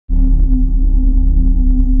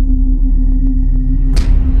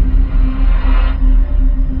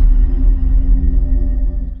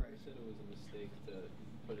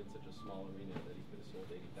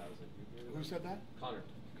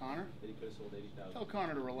$80,000. Tell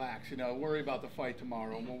Conor to relax. You know, worry about the fight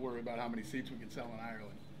tomorrow, and we'll worry about how many seats we can sell in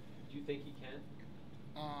Ireland. Do you think he can?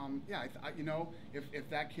 Yeah, you know, if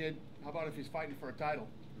that kid, how about if he's fighting for a title?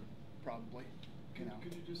 Probably. You know.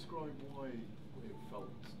 Could you describe why it felt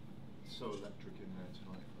so electric in there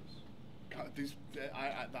tonight for us?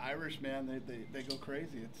 The Irish, man, they go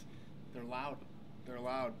crazy. They're loud. They're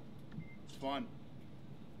loud. It's fun.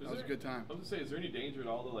 That was a good time. I was gonna say, is there any danger at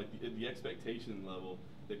all, though, like the expectation level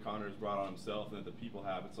that Conor's brought on himself and that the people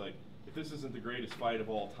have? It's like, if this isn't the greatest fight of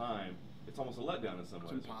all time, it's almost a letdown in some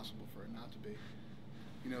ways. It's impossible for it not to be.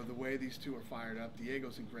 You know, the way these two are fired up,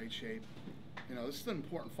 Diego's in great shape. You know, this is an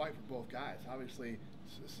important fight for both guys. Obviously,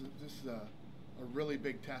 this is a really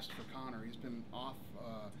big test for Conor. He's been off,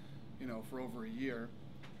 you know, for over a year,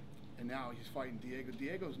 and now he's fighting Diego.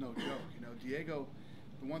 Diego's no joke. You know, Diego,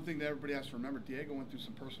 the one thing that everybody has to remember, Diego went through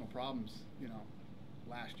some personal problems, you know,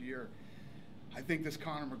 last year. I think this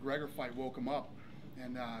Conor McGregor fight woke him up,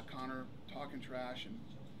 and Conor talking trash and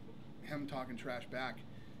him talking trash back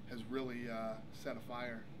has really set a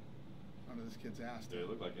fire under this kid's ass. Yeah, he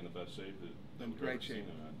looked like in the best shape that in great shape.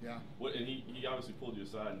 Yeah. What? And he obviously pulled you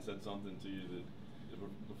aside and said something to you that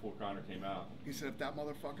before Conor came out. He said, if that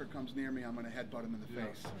motherfucker comes near me, I'm going to headbutt him in the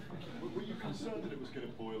face. Were you concerned that it was going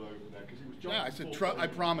to boil over there? Because he was jumping. Yeah, I said, I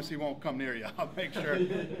promise he won't come near you. I'll make sure.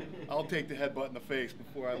 I'll take the headbutt in the face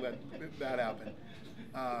before I let that happen.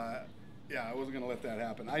 Yeah, I wasn't going to let that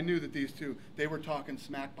happen. I knew that these two, they were talking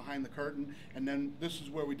smack behind the curtain, and then this is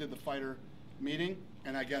where we did the fighter meeting,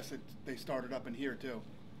 and I guess they started up in here too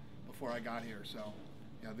before I got here. So,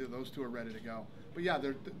 yeah, those two are ready to go. But yeah,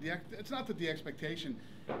 it's not that the expectation,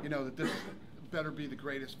 you know, that this better be the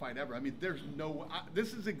greatest fight ever. I mean, there's no.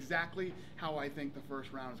 This is exactly how I think the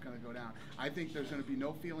first round is going to go down. I think there's going to be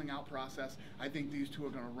no feeling out process. I think these two are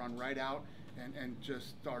going to run right out and just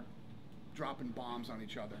start dropping bombs on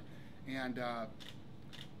each other. And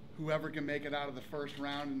whoever can make it out of the first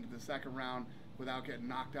round into the second round without getting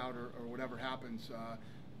knocked out or whatever happens,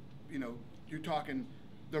 you know, you're talking.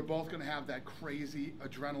 They're both going to have that crazy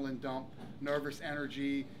adrenaline dump, nervous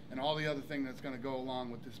energy, and all the other thing that's going to go along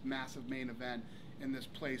with this massive main event in this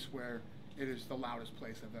place where it is the loudest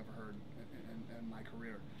place I've ever heard in my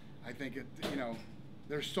career. I think you know,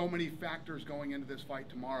 there's so many factors going into this fight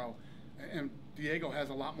tomorrow, and Diego has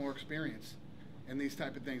a lot more experience in these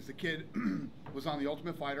type of things. The kid was on The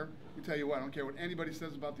Ultimate Fighter. Let me tell you what, I don't care what anybody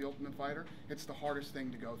says about The Ultimate Fighter, it's the hardest thing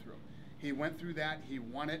to go through. He went through that, he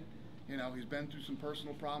won it. You know, he's been through some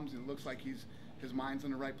personal problems, and it looks like his mind's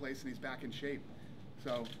in the right place and he's back in shape.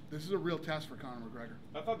 So this is a real test for Conor McGregor.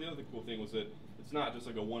 I thought the other cool thing was that it's not just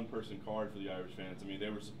like a one-person card for the Irish fans. I mean, they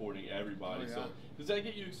were supporting everybody. Oh, yeah. So does that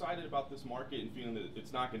get you excited about this market and feeling that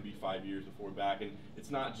it's not going to be 5 years before we're back, and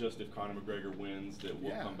it's not just if Conor McGregor wins that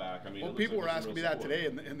we'll come back? I mean, well, people were asking me that today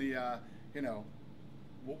in the you know,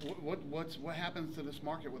 what happens to this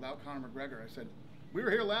market without Conor McGregor? I said, we were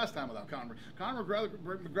here last time without Conor. Conor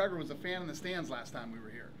McGregor was a fan in the stands last time we were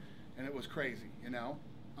here, and it was crazy, you know.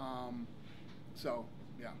 So,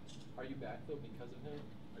 yeah. Are you back though because of him?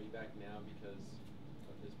 Are you back now because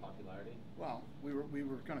of his popularity? Well, we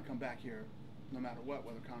were going to come back here no matter what,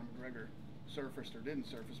 whether Conor McGregor surfaced or didn't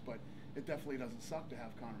surface. But it definitely doesn't suck to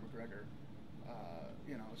have Conor McGregor,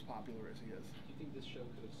 you know, as popular as he is. Do you think this show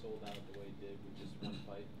could have sold out the way it did with just one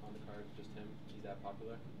fight on the card, just him? He's that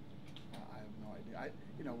popular? I have no idea.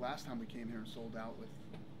 You know, last time we came here and sold out with,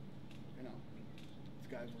 you know,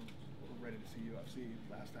 these guys were ready to see UFC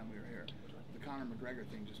last time we were here. The Conor McGregor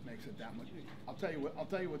thing just makes it that much. I'll tell you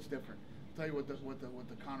what's different. I'll tell you what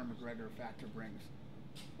the Conor McGregor factor brings.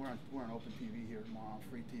 We're on open TV here tomorrow,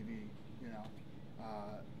 free TV. You know,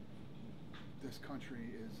 this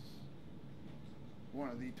country is one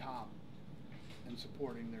of the top in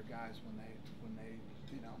supporting their guys when they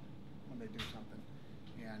do something.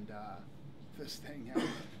 And this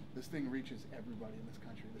thing reaches everybody in this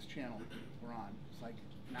country. This channel we're on, it's like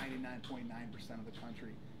 99.9% of the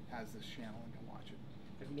country has this channel and can watch it.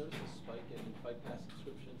 Have you noticed a spike in Fight Pass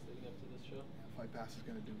subscriptions leading up to this show? Yeah, Fight Pass is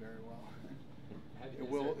going to do very well. It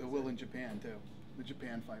will will in Japan too. The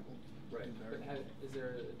Japan fight will do very well. Is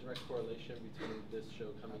there a direct correlation between this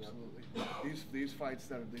show coming up? Absolutely.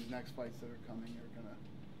 These next fights that are coming are going to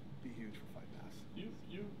be huge for Fight Pass.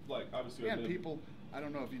 You like obviously. And people, I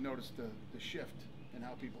don't know if you noticed the shift in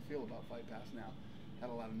how people feel about Fight Pass now.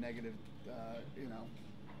 Had a lot of negative, you know,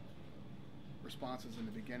 responses in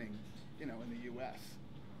the beginning, you know, in the U.S.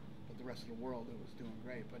 But the rest of the world, it was doing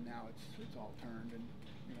great. But now it's all turned, and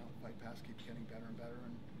you know, Fight Pass keeps getting better and better,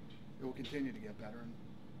 and it will continue to get better. And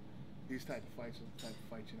these type of fights are the type of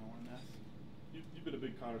fights you don't want to miss. you've been a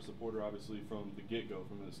big Conor supporter, obviously, from the get-go,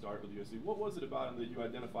 from the start with UFC. What was it about him that you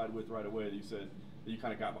identified with right away, that you said that you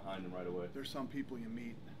kind of got behind him right away? There's some people you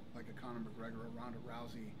meet, like a Conor McGregor, a Ronda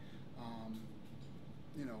Rousey.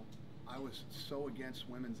 You know, I was so against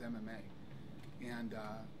women's MMA. And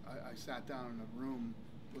I sat down in a room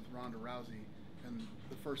with Ronda Rousey, and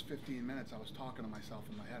the first 15 minutes I was talking to myself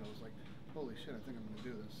in my head. I was like, holy shit, I think I'm going to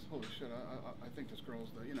do this. Holy shit, I think this girl's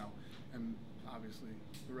the, you know. And obviously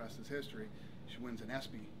the rest is history. She wins an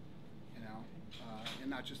ESPY, you know. And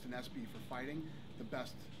not just an ESPY for fighting, the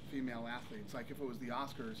best female athlete. It's like if it was the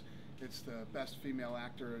Oscars, it's the best female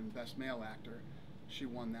actor and best male actor. She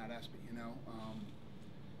won that ESPY, you know.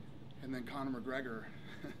 And then Conor McGregor,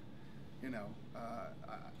 you know,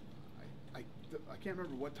 I can't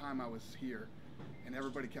remember what time I was here, and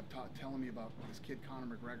everybody kept telling me about this kid Conor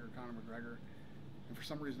McGregor, and for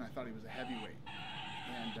some reason I thought he was a heavyweight.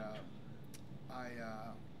 And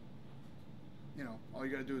you know, all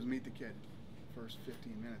you got to do is meet the kid first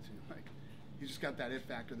 15 minutes, and like, he's just got that it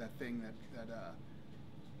factor, that thing that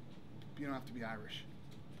you don't have to be Irish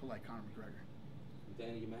to like Conor McGregor.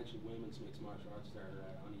 Dana, you mentioned women's mixed martial arts there.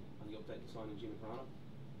 On the update to signing Gina Carano?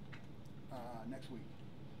 Next week.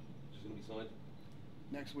 She's going to be signed?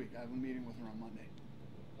 Next week. I have a meeting with her on Monday.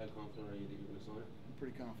 How confident are you that you're going to sign her? I'm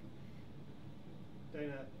pretty confident.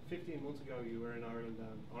 Dana, 15 months ago you were in Ireland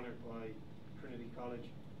and honoured by Trinity College.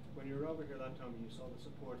 When you were over here that time and you saw the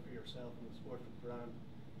support for yourself and the support for the brand,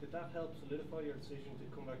 did that help solidify your decision to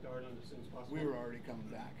come back to Ireland as soon as possible? We were already coming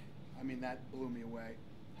back. I mean, that blew me away,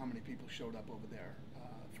 how many people showed up over there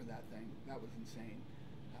for that thing. That was insane.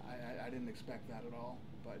 I didn't expect that at all,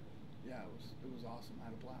 but yeah, it was awesome.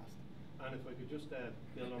 I had a blast. And if I could just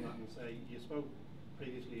build on that and say, you spoke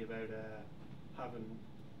previously about having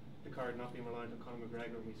the card not being reliant on Conor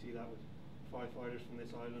McGregor, and we see that with 5 fighters from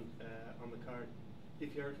this island on the card.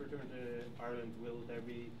 If you are to return to Ireland, can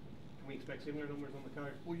we expect similar numbers on the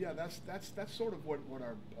card? Well, yeah, that's sort of what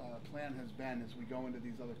our plan has been as we go into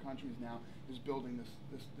these other countries now, is building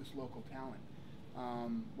this local talent.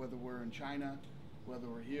 Whether we're in China, whether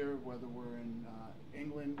we're here, whether we're in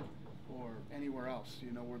England or anywhere else,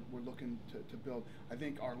 you know, we're looking to build. I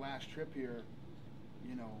think our last trip here,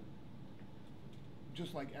 you know,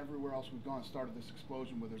 just like everywhere else we've gone, started this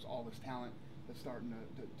explosion where there's all this talent that's starting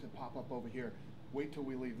to pop up over here. Wait till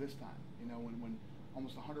we leave this time, you know, when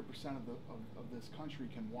almost 100% of this country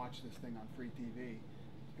can watch this thing on free TV.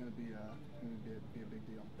 It's going to be a big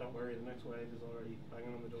deal. Don't worry, the next wave is already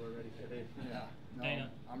banging on the door, ready to get in. Yeah, no,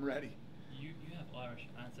 Dana, I'm ready. You have Irish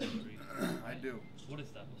ancestry. I do. What is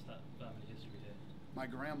that? What's that family history here? My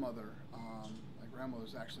grandmother's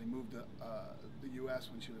actually moved to the U.S.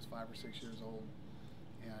 when she was 5 or 6 years old,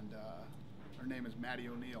 and her name is Maddie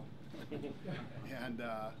O'Neill, and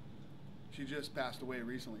she just passed away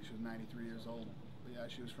recently. She was 93 years old. But yeah,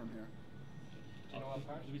 she was from here. Do you know what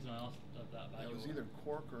part? The reason I asked that about It was either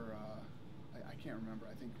Cork or I can't remember.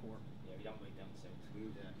 I think Cork. Yeah, we don't make them the same.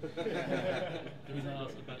 The reason I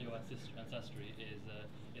asked about your ancestry is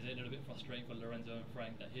it a little bit frustrating for Lorenzo and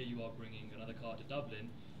Frank that here you are bringing another card to Dublin,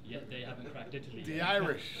 yet they haven't cracked Italy? The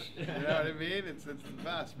Irish, you know what I mean? It's the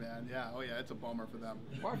best, man. Yeah. Oh yeah, it's a bummer for them.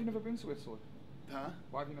 Why have you never been to Italy? Huh?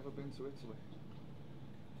 Why have you never been to Italy?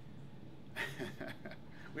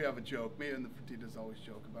 We have a joke. Me and the Fertitas always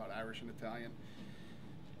joke about Irish and Italian.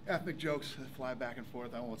 Ethnic jokes that fly back and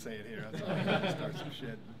forth. I won't say it here. That's all. Start some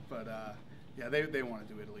shit. But yeah, they want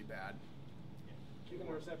to do Italy bad. Given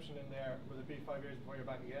the reception in there, will it be 5 years before you're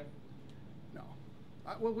back again? No.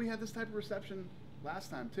 Well, we had this type of reception last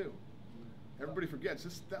time too. Everybody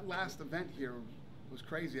forgets that last event here was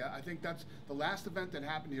crazy. I think that's the last event that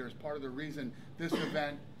happened here is part of the reason this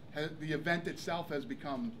event, the event itself has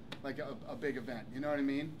become like a big event. You know what I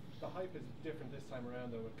mean? The hype is different this time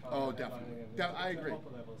around, though, with Conor. Oh, definitely. I agree. Up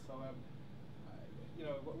a level. So, you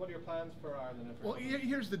know, what are your plans for Ireland? Well,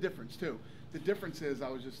 here's the difference too. The difference is I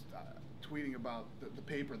was just tweeting about the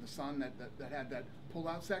paper, the Sun, that had that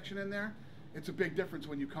pull-out section in there. It's a big difference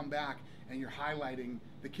when you come back and you're highlighting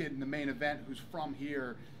the kid in the main event who's from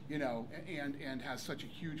here, you know, and has such a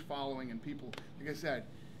huge following and people. Like I said,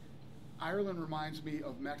 Ireland reminds me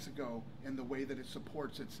of Mexico in the way that it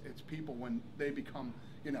supports its people when they become,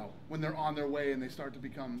 you know, when they're on their way and they start to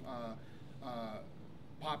become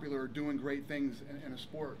popular or doing great things in a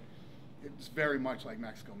sport. It's very much like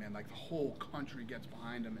Mexico, man. Like the whole country gets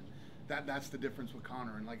behind them, and that's the difference with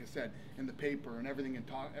Conor. And like I said, in the paper and everything,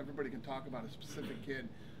 everybody can talk about a specific kid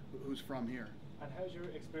who's from here. And how's your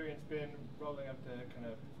experience been rolling out the kind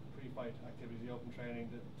of pre-fight activities, the open training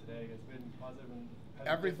today? Has it been positive? And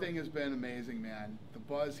everything has been amazing, man. The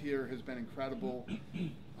buzz here has been incredible.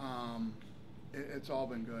 It's all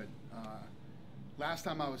been good. last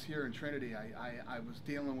time I was here in Trinity, I was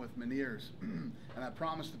dealing with Meniere's, and I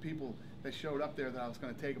promised the people that showed up there that I was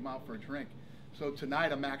going to take them out for a drink. So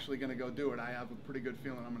tonight I'm actually going to go do it. I have a pretty good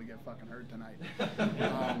feeling I'm going to get fucking hurt tonight.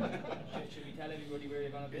 Should we tell everybody where you're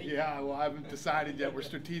going to be? Yeah, well, I haven't decided yet. We're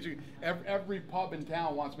strategic. Every pub in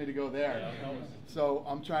town wants me to go there. So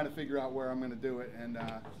I'm trying to figure out where I'm going to do it and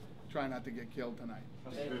try not to get killed tonight.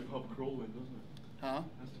 Has to be a pub crawl win, doesn't it? Huh?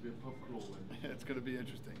 Has to be a pub crawl win. It's going to be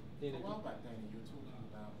interesting. A while back, Dana, you were talking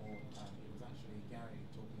about, or it was actually Gary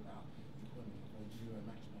talking about the equivalent of a Euro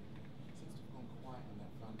matchmaker. Seems to have gone quiet on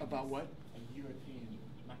that front. About what? A European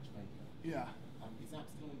matchmaker. Yeah. Is that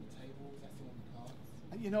still on the table? Is that still on the cards?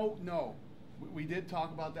 You know, no. We did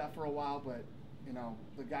talk about that for a while, but you know,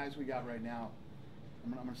 the guys we got right now,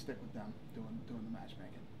 I'm gonna stick with them doing the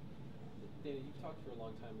matchmaking. Dana, you've talked for a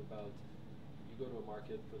long time about you go to a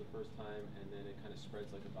market for the first time and then it kind of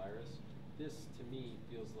spreads like a virus. This, to me,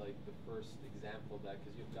 feels like the first example of that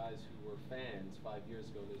because you have guys who were fans 5 years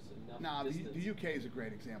ago. There's enough distance. The UK is a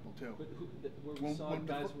great example too. But where we saw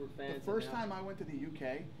guys who were fans. The first time I went to the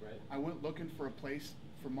UK, right. I went looking for a place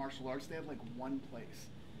for martial arts. They had like one place,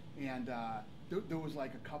 and there was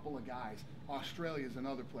like a couple of guys. Australia's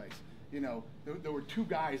another place. You know, there were 2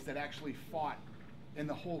 guys that actually fought in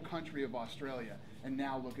the whole country of Australia, and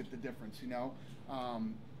now look at the difference. You know,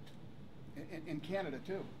 in Canada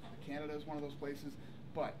too. Canada is one of those places,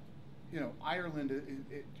 but you know, Ireland,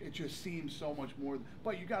 it just seems so much more.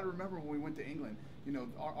 But you got to remember when we went to England, you know,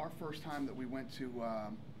 our first time that we went to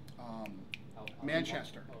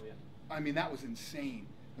Manchester. Oh yeah. I mean, that was insane.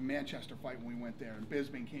 The Manchester fight when we went there, and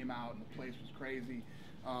Bisping came out, and the place was crazy.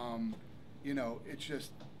 You know, it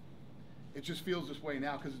just feels this way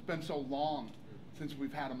now because it's been so long since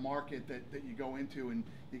we've had a market that you go into, and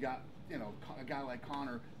you got, you know, a guy like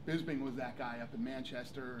Connor. Bisping was that guy up in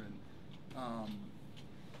Manchester, and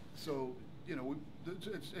so you know,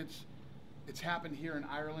 it's happened here in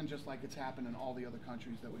Ireland just like it's happened in all the other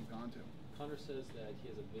countries that we've gone to. Connor says that he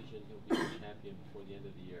has a vision he'll be a champion before the end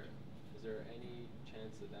of the year. Is there any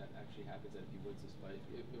chance that actually happens, that if he wins this fight?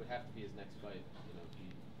 It would have to be his next fight. You know,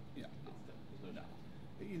 there's no doubt.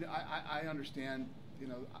 You know, I understand. You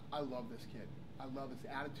know, I love this kid. I love his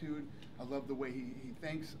attitude. I love the way he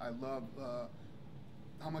thinks. I love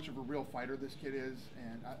how much of a real fighter this kid is,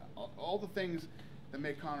 and all the things that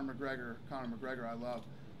make Conor McGregor, I love.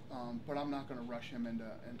 But I'm not going to rush him into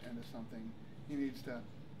something. He needs to.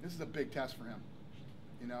 This is a big test for him.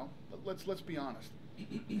 You know, let's be honest.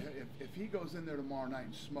 If he goes in there tomorrow night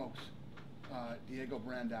and smokes Diego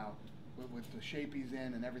Brandao with the shape he's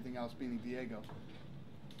in and everything else being Diego,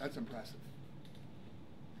 that's impressive.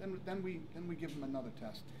 Then we give him another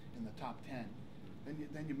test in the top 10.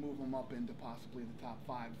 Then you move him up into possibly the top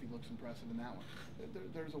 5 if he looks impressive in that one.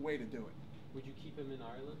 There's a way to do it. Would you keep him in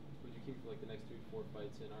Ireland? Would you keep him for like the next 3-4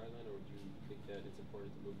 fights in Ireland, or would you think that it's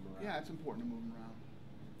important to move him around? Yeah, it's important to move him around.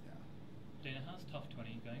 Yeah. Dana, how's Tough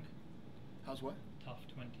 20 going? How's what? Tough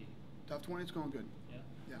 20. Tough 20 is going good. Yeah.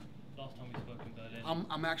 Yeah. Last time we spoke in Berlin.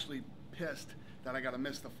 I'm actually pissed that I got to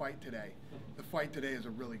miss the fight today. The fight today is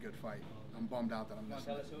a really good fight. I'm bummed out that I'm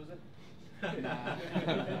missing it. Tell us who is it?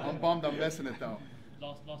 Nah. I'm bummed I'm missing it though.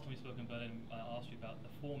 Last time we spoke in Berlin, I asked you about the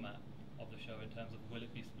format of the show in terms of will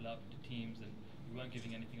it be split up to teams, and you weren't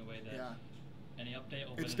giving anything away there. Yeah. Any update?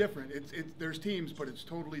 Or It's different. There's teams, but it's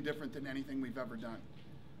totally different than anything we've ever done.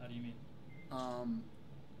 How do you mean?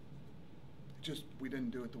 Just we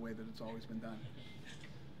didn't do it the way that it's always been done.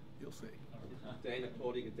 You'll see. Dana,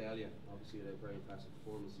 Cody Gadelia, obviously had a very impressive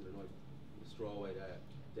performance the other night, the strawweight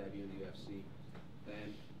debut in the UFC.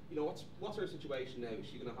 You know, what's her situation now? Is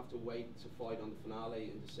she going to have to wait to fight on the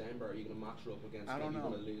finale in December? Or are you going to match her up against maybe one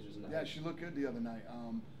of the losers in that? Yeah, she looked good the other night.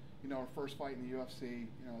 You know, her first fight in the UFC.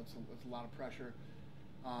 You know, it's a lot of pressure.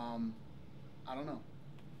 I don't know.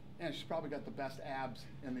 Yeah, she's probably got the best abs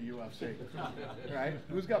in the UFC, right?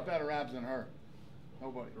 Who's got better abs than her?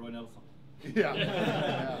 Nobody. Roy Nelson. Yeah.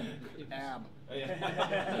 Ab. If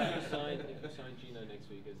you sign Gina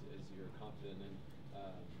next week, as you're confident in,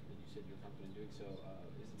 and you said you're confident in doing so,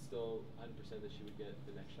 is it still 100% that she would get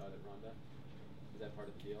the next shot at Ronda? Is that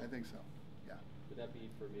part of the deal? I think so. Yeah. Would that be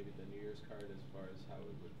for maybe the New Year's card as far as how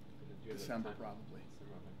it would? December probably.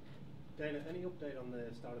 Dana, any update on the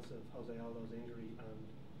status of Jose Aldo's injury, and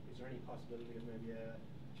is there any possibility of maybe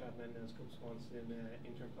Chad Mendes, Cub Swanson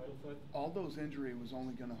interim title fight? Aldo's injury was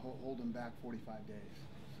only going to hold him back 45 days,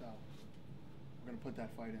 so we're going to put that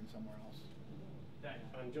fight in somewhere else.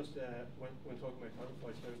 And just when talking about title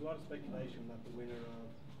fights, there was a lot of speculation that the winner of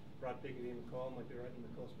Brad Pickett and McCall might be right on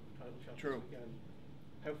the cusp of the title shot this weekend.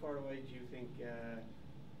 How far away do you think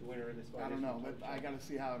the winner of this fight. I don't is know. from I got to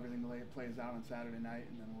see how everything plays out on Saturday night,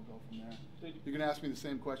 and then we'll go from there. You can ask me the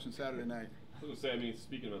same question Saturday night. I was gonna say, I mean,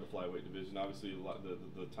 speaking of the flyweight division, obviously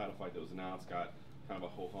the title fight that was announced got kind of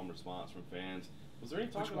a ho-hum response from fans. Was there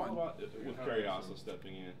any talk at all about with Carriazo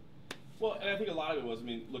stepping in? Well, and I think a lot of it was, I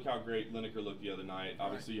mean, look how great Lineker looked the other night.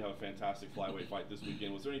 Obviously, you have a fantastic flyweight fight this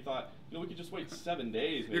weekend. Was there any thought, you know, we could just wait 7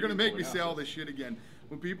 days? You're going to make me say all this shit again.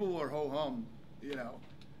 When people are ho-hum, you know,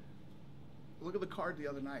 look at the card the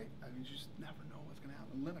other night. I mean, you just never know what's going to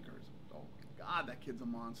happen. Lineker is, oh, God, that kid's a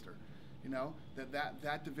monster. You know,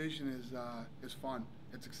 that division is fun.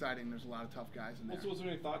 It's exciting. There's a lot of tough guys in there. So was there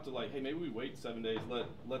any thought to, like, hey, maybe we wait 7 days,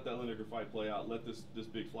 let that Lineker fight play out, let this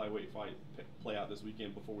big flyweight fight play out this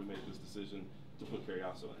weekend before we make this decision to put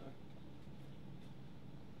Carriazo in there?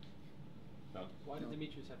 No. Why did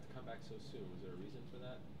Demetrius have to come back so soon? Was there a reason for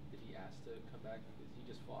that? Did he ask to come back because he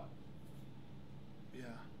just fought?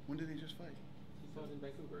 Yeah. When did he just fight? He fought in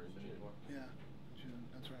Vancouver in June. Yeah, June.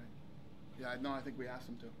 That's right. Yeah. No, I think we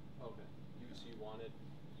asked him to. Okay. So you wanted,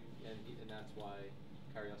 and that's why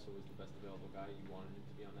Carriazo was the best available guy. You wanted him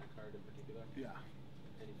to be on that card in particular? Yeah.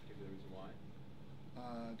 Any particular reason why?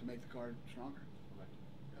 To make the card stronger. Okay.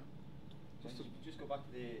 Yeah. Just go back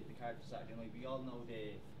to the card for Saturday night. We all know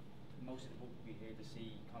most of the book will be here to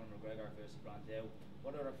see Conor McGregor versus Brandel.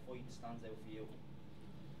 What other fight stands out for you?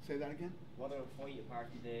 Say that again? What other fight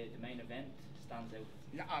apart from the main event stands out?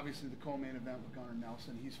 Yeah, obviously the co-main event with Gunnar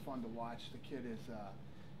Nelson. He's fun to watch. The kid is,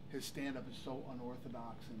 his stand-up is so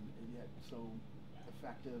unorthodox and yet so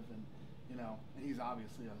effective, and you know, and he's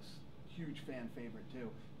obviously a huge fan favorite too.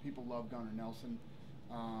 People love Gunnar Nelson,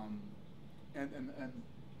 and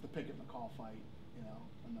the Pickett McCall fight, you know,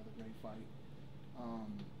 another great fight.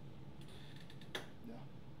 Yeah.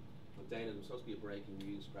 Well, Dana, there was supposed to be a breaking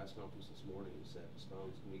news press conference this morning. It was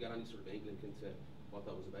postponed. Can we get any sort of inkling into what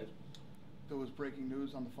that was about? There was breaking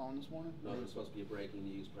news on the phone this morning? No, there was supposed to be a breaking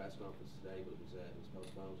news press conference today, but it was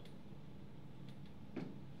postponed.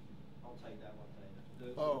 I'll take that one, Dana.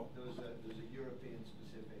 There was a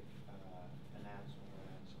European-specific announcement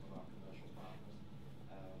around some of our commercial partners.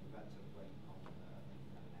 We've had to wait on an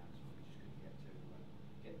announcement. We just couldn't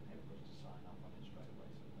get everybody to sign up on it straight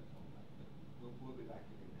away, so that's on that. But we'll be back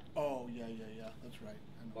with you now. Oh, yeah, that's right.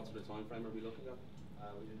 What sort of time frame are we looking at?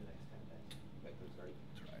 Within the next 10 days. Okay, that's great.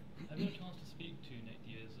 That's right. Have you had a chance to speak to Nate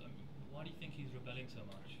Diaz? I mean, why do you think he's rebelling so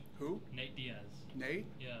much? Who? Nate Diaz. Nate?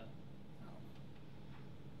 Yeah. No.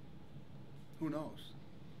 Who knows?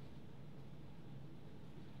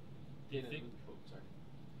 Do you think? Oh, sorry.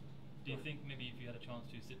 Do you think maybe if you had a chance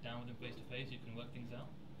to sit down with him face to face, you can work things out?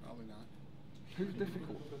 Probably not. Who's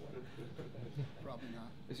difficult? Probably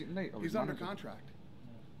not. Is it Nate or He's his under manager? contract.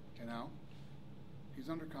 You know? He's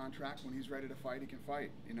under contract. When he's ready to fight, he can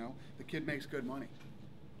fight. You know? The kid makes good money.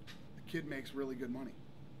 The kid makes really good money.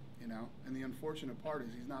 You know? And the unfortunate part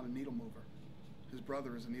is he's not a needle mover. His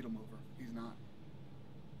brother is a needle mover. He's not.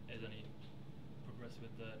 Has any progress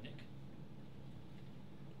with Nick?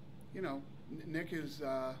 You know, Nick is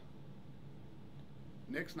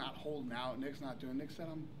Nick's not holding out. Nick's not doing. Nick said,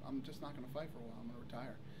 "I'm just not going to fight for a while. I'm going to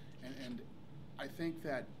retire." And I think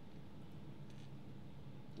that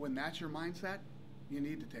when that's your mindset, you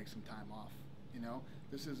need to take some time off. You know,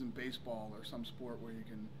 this isn't baseball or some sport where you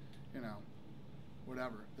can, you know,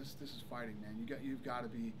 whatever. This is fighting, man. You've got to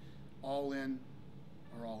be all in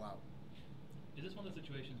or all out. Is this one of the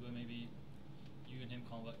situations where maybe you and him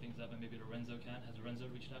can't work things out, and maybe Lorenzo can? Has Lorenzo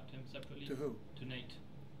reached out to him separately? To who? To Nate.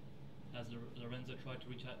 Has Lorenzo tried to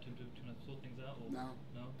reach out to him to sort things out? Or No.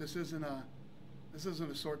 No. This isn't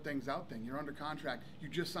a sort things out thing. You're under contract. You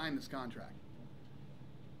just signed this contract.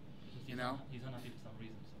 You know? He's unhappy for some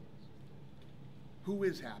reason. So. Who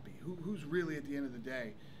is happy? Who's really at the end of the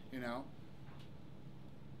day? You know?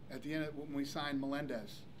 At the end of, when we signed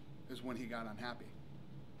Melendez is when he got unhappy.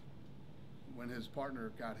 When his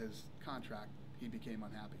partner got his contract, he became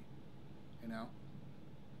unhappy. You know?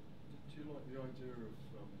 Do you like the idea of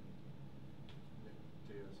Nick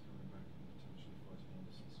Diaz coming back and potentially fighting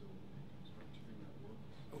Anderson Silva when he comes back? Do you think that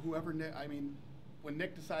works? Whoever Nick, I mean, when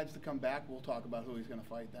Nick decides to come back, we'll talk about who he's going to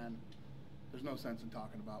fight then. There's no sense in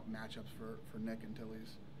talking about matchups for Nick until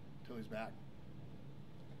he's back.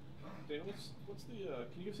 Dan, what's the?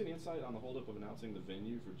 Can you give us any insight on the holdup of announcing the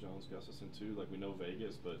venue for Jones Gustafsson too? Like we know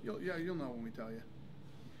Vegas, but You'll know when we tell you.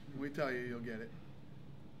 When we tell you, you'll get it.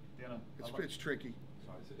 Dana, It's tricky.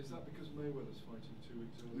 Sorry, is that because Mayweather's fighting 2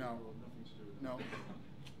 weeks earlier? No. Or nothing to do with No. that?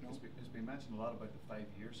 No. It's been mentioned a lot about the 5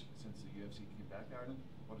 years since the UFC came back to Ireland.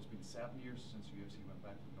 What has been 7 years since the UFC went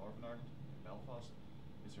back to Northern Ireland, Belfast.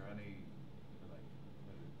 Is there any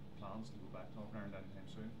plans to go back to Northern Ireland anytime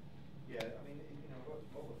soon? Yeah, I mean,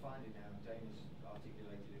 what we're finding now, and Dana's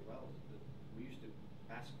articulated it well, is that we used to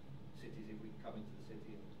ask cities if we could come into the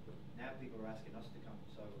city, and now people are asking us to come,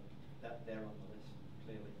 so that they're on the list,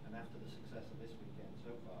 clearly. And after the success of this weekend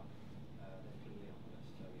so far, they're clearly on the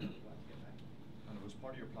list, so we'd like to get back. And it was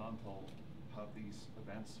part of your plan to have these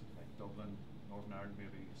events like Dublin, Northern Ireland,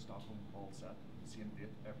 maybe Stockholm, all set the same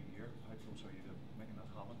date every year. How close are you to making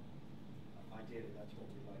that happen? Ideally, that's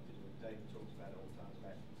what we'd like to do. David talks about it all the time,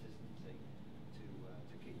 about consistency,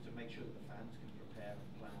 to make sure that the fans can prepare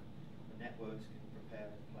and plan, the networks can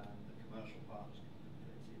prepare and plan, the commercial partners can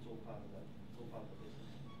prepare. It's all part of the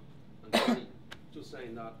business. And Tony, just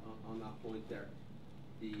saying that on that point there,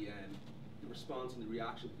 the response and the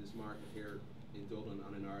reaction to this market here in Dublin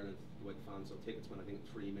and in Ireland, the way the fans sell tickets when I think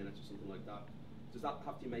 3 minutes or something like that, does that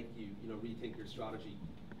have to make you rethink your strategy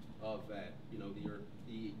of the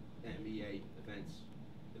MEA events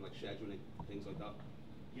in like scheduling, things like that?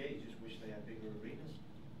 Yeah, you just wish they had bigger arenas.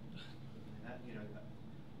 And that,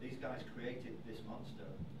 these guys created this monster,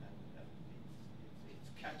 and it's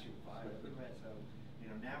catching fire everywhere. So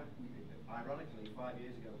now, ironically, 5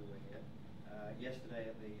 years ago we were here. Yesterday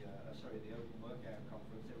at the Open Workout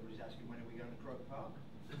Conference, everybody's asking when are we going to Croke Park.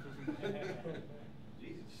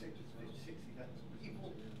 Jesus, 60,000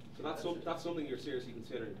 people. So that's something you're seriously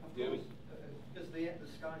considering doing. Because the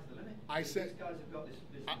sky's the limit. These guys have got this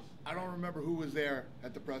business. I don't remember who was there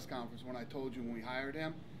at the press conference when I told you when we hired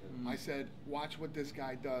him. I said, watch what this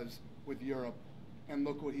guy does with Europe, and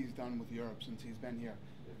look what he's done with Europe since he's been here.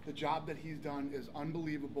 The job that he's done is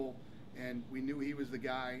unbelievable, and we knew he was the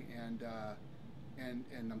guy. And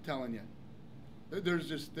I'm telling you,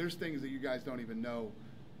 there's things that you guys don't even know.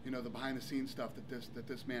 The behind the scenes stuff that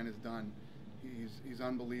this man has done. He's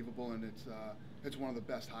unbelievable, and it's one of the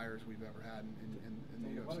best hires we've ever had in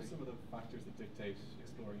the UFC. What are some of the factors that dictate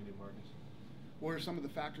exploring a new market? What are some of the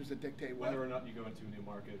factors that dictate whether or not you go into a new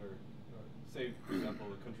market, or say, for example,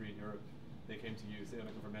 a country in Europe, they came to you, say on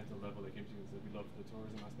a governmental level, they came to you and said, we love the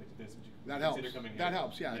tourism aspect of this. Would you consider coming here? That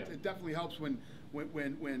helps, yeah. It definitely helps when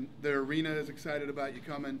the arena is excited about you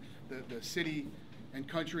coming, the city and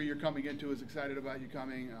country you're coming into is excited about you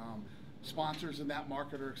coming. Sponsors in that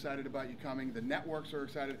market are excited about you coming. The networks are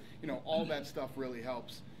excited. All that stuff really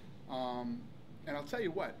helps. And I'll tell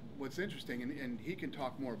you what's interesting, and he can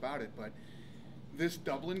talk more about it, but this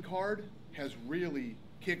Dublin card has really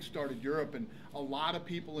kick-started Europe, and a lot of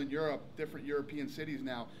people in Europe, different European cities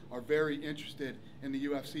now, are very interested in the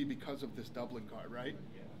UFC because of this Dublin card, right?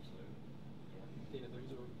 Yeah, absolutely. Dana, there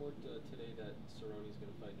was a report today that Cerrone's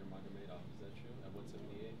going to fight Nurmagomedov. Is that true? At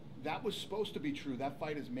 178? That was supposed to be true. That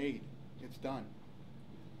fight is made. It's done.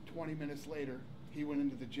 20 minutes later, he went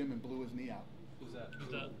into the gym and blew his knee out. Who's that?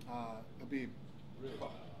 Habib. Really?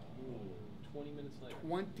 20 minutes later.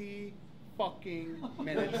 20 fucking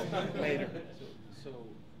minutes later. So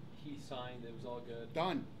he signed. It was all good.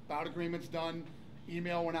 Done. Bout agreement's done.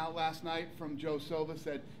 Email went out last night from Joe Silva,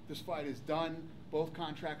 said this fight is done. Both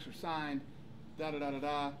contracts are signed. Da da da da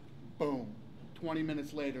da. Boom. 20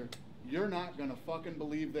 minutes later, you're not gonna fucking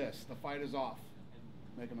believe this. The fight is off.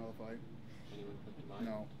 Make another fight. Anyone put in mind?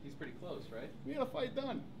 No. He's pretty close, right? We had a fight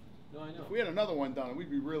done. No, I know. If we had another one done, we'd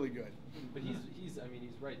be really good. But he's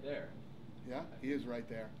right there. Yeah, he is right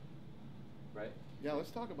there. Right? Yeah,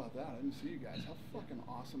 let's talk about that. I didn't see you guys. How fucking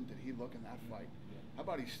awesome did he look in that fight? How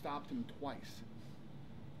about he stopped him twice?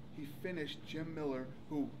 He finished Jim Miller,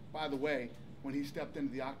 who, by the way, when he stepped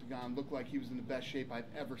into the octagon, looked like he was in the best shape I've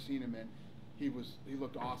ever seen him in. He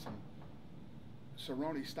looked awesome.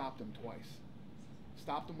 Cerrone stopped him twice.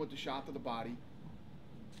 Stopped him with the shot to the body.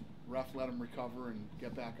 Ref let him recover and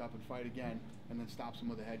get back up and fight again, and then stops him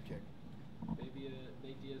with a head kick. Maybe a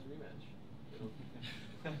Nate Diaz rematch.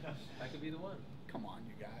 That could be the one. Come on,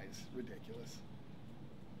 you guys. Ridiculous.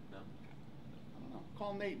 No? I don't know.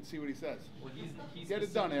 Call Nate and see what he says. Well, he's Get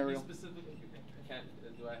it done, Ariel. Do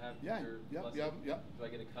I have your blessing? Yep. Do I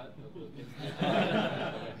get a cut? Okay.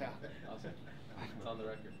 Yeah. Awesome. It's on the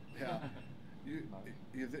record. Yeah.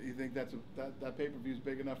 You think that pay-per-view is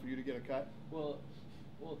big enough for you to get a cut? Well,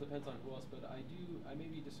 it depends on who else, but I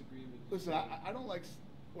maybe disagree with you. Listen, I don't like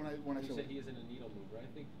when I you say said he isn't a needle mover. I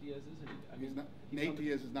think Diaz is. He's not. Nate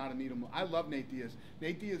Diaz is not a needle mover. I love Nate Diaz.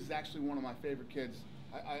 Nate Diaz is actually one of my favorite kids.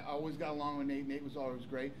 I always got along with Nate. Nate was always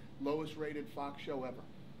great. Lowest rated Fox show ever.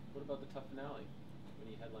 What about the Tough Finale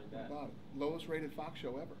when he headlined that? What about it? Lowest rated Fox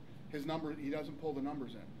show ever. His number, he doesn't pull the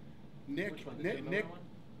numbers in. Which one? The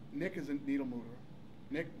Nick is a needle mover.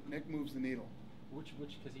 Nick moves the needle. Which?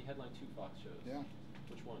 Because he headlined 2 Fox shows. Yeah.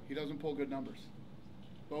 Which one? He doesn't pull good numbers.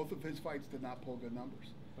 Both of his fights did not pull good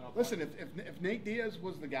numbers. Listen, if Nate Diaz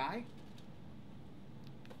was the guy,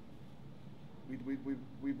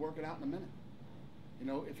 We'd work it out in a minute. You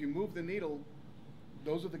know, if you move the needle,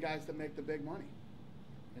 those are the guys that make the big money.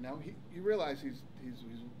 You know, you realize he's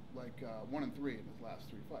like 1-3 in his last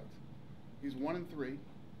 3 fights. He's 1-3.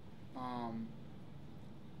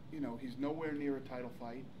 You know, he's nowhere near a title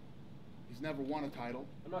fight. He's never won a title.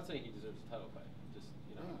 I'm not saying he deserves a title fight. Just,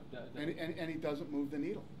 you know. Yeah. And he doesn't move the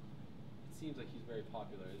needle. It seems like he's very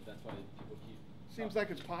popular. That's why people keep. Seems like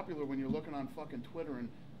it's popular when you're looking on fucking Twitter and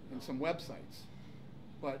some websites.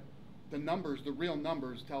 But the numbers, the real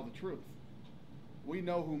numbers, tell the truth. We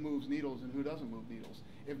know who moves needles and who doesn't move needles.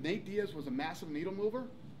 If Nate Diaz was a massive needle mover,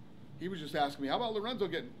 he was just asking me, how about Lorenzo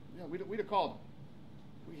getting? Yeah, we'd have called him.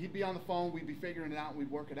 He'd be on the phone, we'd be figuring it out, and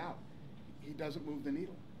we'd work it out. He doesn't move the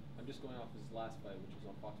needle. I'm just going off his last fight, which was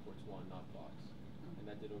on Fox Sports 1, not Fox. And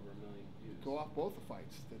that did over 1 million views. Go off both the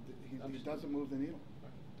fights. He doesn't move the needle.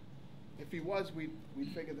 Okay. If he was, we'd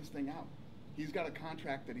figure this thing out. He's got a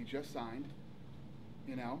contract that he just signed.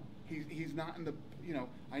 You know, he's not in the, you know,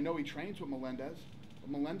 I know he trains with Melendez, but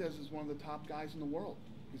Melendez is one of the top guys in the world.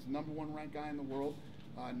 He's the #1 ranked guy in the world,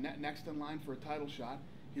 next in line for a title shot.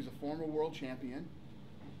 He's a former world champion.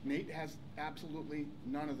 Nate has absolutely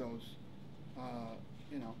none of those,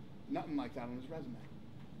 you know, nothing like that on his resume.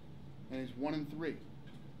 And he's 1-3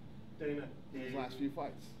 Dana, in his last few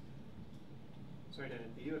fights. Sorry, Dana,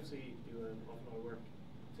 the UFC do an awful lot of work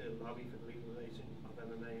to lobby for the legalization of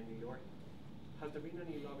MMA in New York. Has there been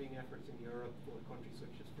any lobbying efforts in Europe for countries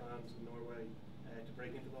such as France and Norway to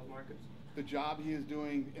break into those markets? The job he is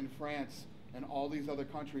doing in France and all these other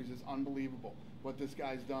countries is unbelievable. What this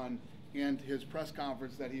guy's done, and his press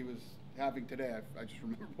conference that he was having today, I just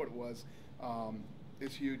remembered what it was,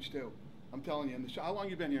 is huge too. I'm telling you, how long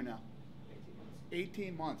you been here now?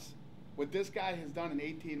 18 months. What this guy has done in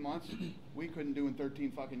 18 months, we couldn't do in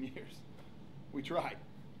 13 fucking years. We tried,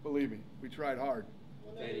 believe me, we tried hard.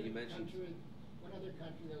 Dana, you mentioned. One other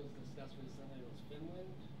country that was discussed recently was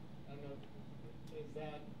Finland. I don't know, is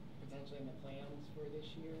that potentially in the plans for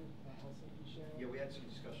this year, the Helsinki show? Yeah, we had some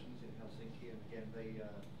discussions in Helsinki, and again, they,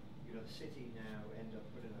 you know, the city now end up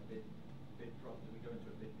putting a bid we go into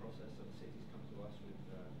a bid process, so the cities come to us with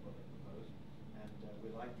what they propose, and we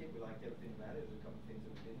liked it. We liked everything about it. There was a couple of things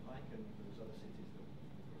that we didn't like, and there was other cities that we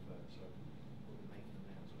preferred. So we'll be making an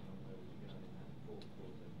announcement on those again in that fourth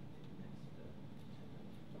quarter in the next 10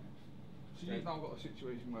 months. So you've now got a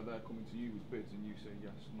situation where they're coming to you with bids and you say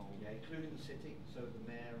yes, no? Yeah, including the city, so the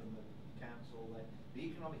mayor and the council. The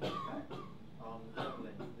economic impact on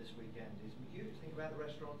Dublin this weekend is huge. Think about the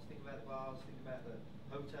restaurants, think about the bars, think about the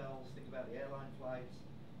hotels, think about the airline flights.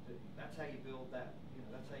 That's how you build that. You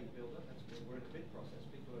know, that's how you build up. We're in a bid process.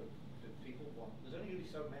 People want. There's only going to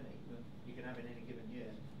be so many you can have in any given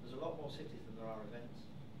year. There's a lot more cities than there are events.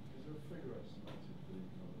 Is there a figure estimated for the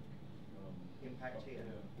economic impact here?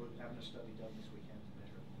 Yeah. We're having a study done this weekend to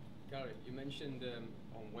measure it. Gary, you mentioned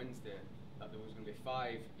on Wednesday that there was going to be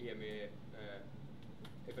 5 EMA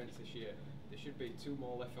events this year. There should be 2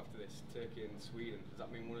 more left after this, Turkey and Sweden. Does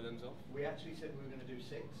that mean one of them's off? We actually said we were going to do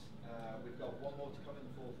 6. We've got 1 more to come in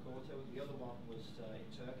the fourth quarter. The other one was in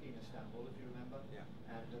Turkey, in Istanbul, if you remember. Yeah.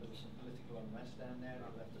 And there was some political unrest down there.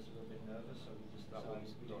 It left us a little bit nervous, so we just decided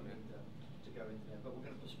we didn't need to go into there. But we're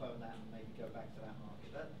going to postpone that and maybe go back to that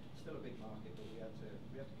market. That's still a big market, but we have to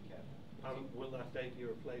be careful. Will that date be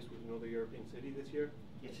replaced with another European city this year?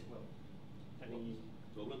 Yes, it will. Any?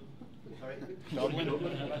 Dublin? Sorry? Dublin?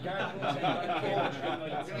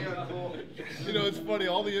 You know, it's funny,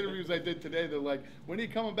 all the interviews I did today, they're like, when are you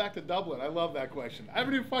coming back to Dublin? I love that question. I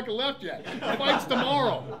haven't even fucking left yet. The fight's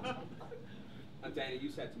tomorrow. And Danny, you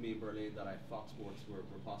said to me in Berlin that Fox Sports were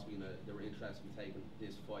possibly they were interested in taking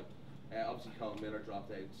this fight. Obviously, Colin Miller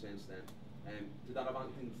dropped out since then. Did that have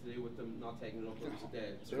anything to do with them not taking it up?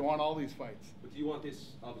 They want all these fights. But do you want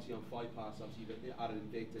this obviously on Fight Pass? Obviously, you've added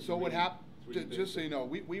Invicta. So what happened? Just so you know,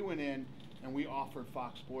 we went in and we offered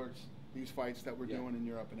Fox Sports these fights that we're doing in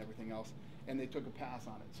Europe and everything else, and they took a pass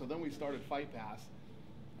on it. So then we started Fight Pass,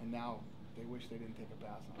 and now they wish they didn't take a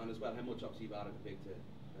pass on it. And as well, how much obviously you've added Invicta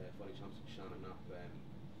Fighting Championship, Shannon Knapp,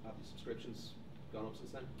 have the subscriptions gone up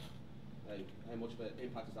since then? How much of an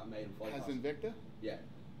impact has that made in Fight Pass? Has Invicta? Yeah.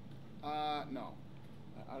 No.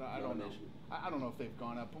 I don't know. I don't know if they've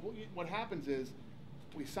gone up. But what happens is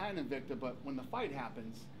we sign Invicta, but when the fight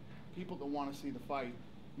happens, people that want to see the fight,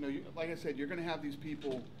 you know, like I said, you're going to have these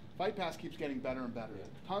people. Fight Pass keeps getting better and better. Yeah.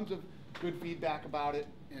 Tons of good feedback about it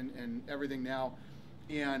and everything now.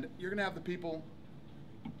 And you're going to have the people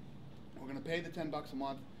who are going to pay the $10 a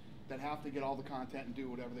month that have to get all the content and do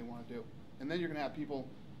whatever they want to do. And then you're going to have people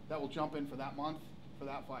that will jump in for that month for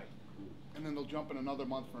that fight. And then they'll jump in another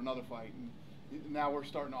month for another fight. And now we're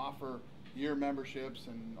starting to offer year memberships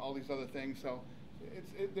and all these other things. So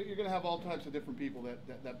you're going to have all types of different people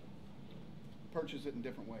that purchase it in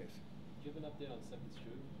different ways. Do you have an update on Stefan's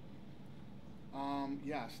shoe?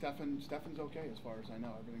 Yeah, Stefan's okay as far as I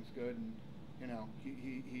know. Everything's good, and you know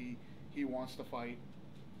he wants to fight,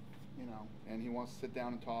 you know, and he wants to sit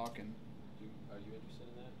down and talk. And Are you interested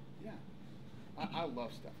in that? Yeah, I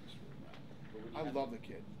love Stefan Struve. I love the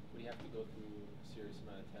kid. Would he have to go through a serious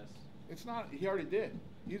amount of tests? It's not. He already did.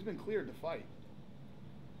 He's been cleared to fight.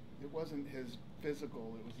 It wasn't his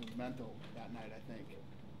physical. It was his mental that night, I think.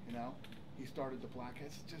 You know, he started the black.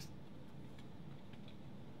 It's just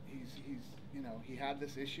he's you know, he had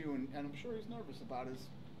this issue, and I'm sure he's nervous about his,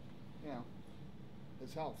 you know,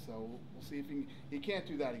 his health. So we'll see if he can't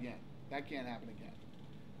do that again. That can't happen again.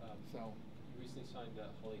 So you recently signed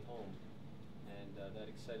Holly Holm, and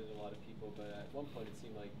that excited a lot of people. But at one point, it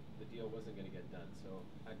seemed like the deal wasn't going to get done. So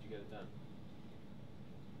how did you get it done?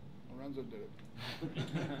 Lorenzo did it.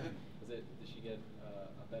 Did she get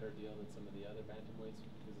a better deal than some of the other bantamweights?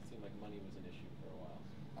 Because it seemed like money was an issue for a while.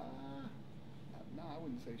 No, I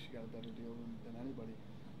wouldn't say she got a better deal than anybody.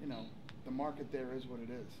 You know, the market there is what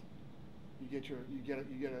it is. You get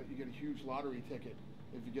a huge lottery ticket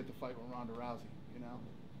if you get the fight with Ronda Rousey. You know,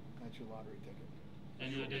 that's your lottery ticket.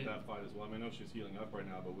 And you'll get that fight as well. I mean, I know she's healing up right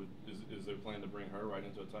now, but is there a plan to bring her right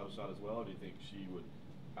into a title shot as well, or do you think she would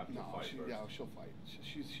have to fight first? Yeah, she'll fight.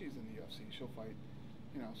 She's in the UFC. She'll fight.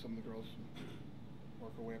 You know, some of the girls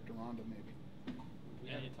work her way up to Ronda maybe.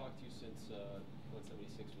 We haven't talked to you since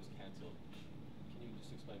 176 was canceled. Can you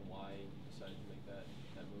just explain why you decided to make that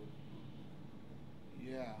move?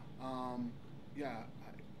 Yeah.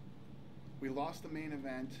 We lost the main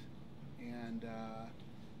event, and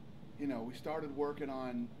you know, we started working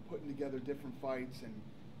on putting together different fights and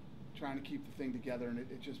trying to keep the thing together, and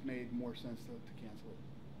it just made more sense to cancel it.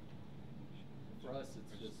 For us,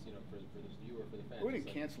 it's just, you know, for the viewer, for the fans. We didn't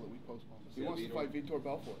cancel it. We postponed it. He wants to fight Vitor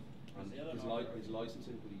Belfort. His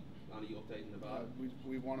licensing, any update in Nevada?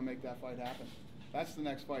 We want to make that fight happen. That's the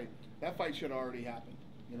next fight. That fight should have already happened,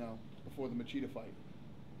 you know, before the Machida fight.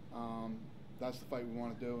 That's the fight we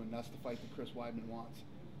want to do, and that's the fight that Chris Weidman wants.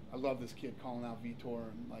 I love this kid calling out Vitor,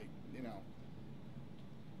 and like, you know,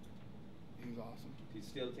 he's awesome. Do you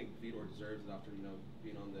still think Vitor deserves it after, you know,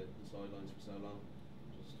 being on the sidelines for so long?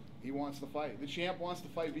 He wants to fight. The champ wants to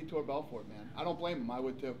fight Vitor Belfort, man. I don't blame him. I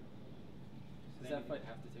would too. Does that fight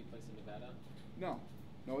have to take place in Nevada? No,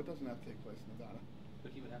 it doesn't have to take place in Nevada.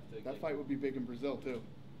 But he would have to. That fight would be big in Brazil too.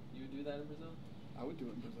 You would do that in Brazil? I would do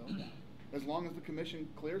it in Brazil. As long as the commission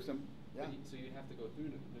clears him. Yeah. So you'd have to go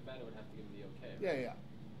through Nevada. Would have to give him the okay. Right?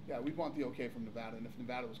 Yeah. We'd want the okay from Nevada, and if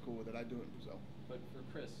Nevada was cool with it, I'd do it in Brazil. But for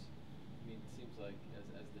Chris, I mean, it seems like as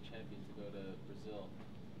the champion to go to Brazil,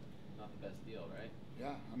 not the best deal, right?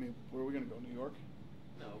 Yeah, I mean, where are we going to go? New York?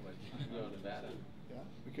 No, but you go to Nevada. Yeah,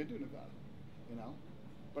 we could do Nevada, you know.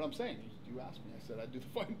 But I'm saying, you asked me, I said I'd do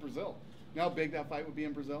the fight in Brazil. You know how big that fight would be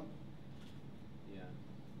in Brazil? Yeah.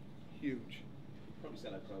 Huge. Probably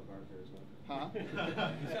sell out Crow Park there as well. Huh?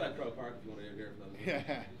 Sell out Crow Park if you want to hear from them.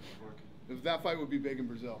 Yeah. That fight would be big in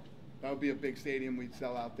Brazil. That would be a big stadium. We'd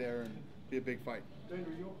sell out there and be a big fight. Dana,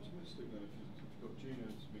 are you optimistic then if you've got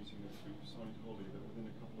Gina's meeting next week, signed Holly, that within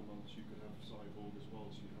a couple of months you could have Cyborg as well,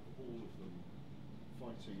 so you have all of them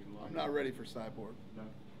fighting in line? I'm not ready for Cyborg. No?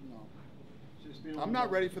 No. So I'm not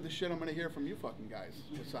ready for the shit I'm going to hear from you fucking guys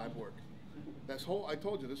with Cyborg. I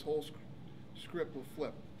told you, this whole script will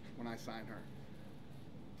flip when I sign her.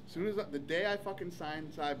 As soon as the day I fucking sign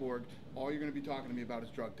Cyborg, all you're going to be talking to me about is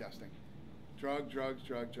drug testing. Drugs.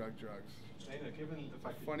 Dana, given the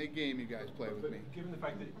fact funny game you guys play with me. Given the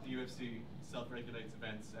fact that the UFC self-regulates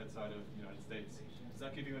events outside of the United States, does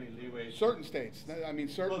that give you any leeway? Certain states. I mean,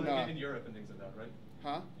 certain. Well, in Europe and things like that, right?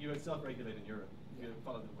 Huh? You self-regulate in Europe. You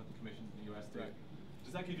follow what the commissions in the US do. Right.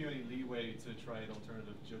 Does that give you any leeway to try an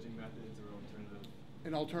alternative judging methods or alternative?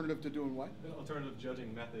 An alternative to doing what? An alternative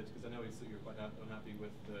judging methods, because I know you're quite unhappy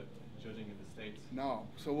with the judging in the States. No.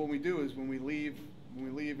 So what we do is when we leave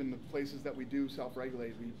in the places that we do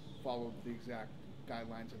self-regulate, we follow the exact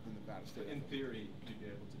guidelines of the Nevada state. But in theory, you'd be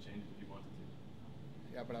able to change it if you wanted to.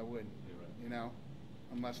 Yeah, but I wouldn't. You're right. You know,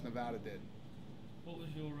 unless Nevada did. What was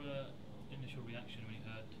your initial reaction when you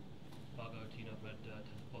heard Fargo Tino Red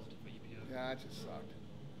tested positive for EPO? Yeah, it just sucked.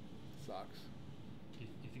 Sucks. Do you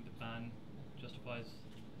think the ban justifies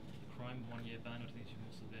the crime, 1 year ban, or do you think it's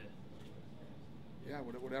more severe? Yeah,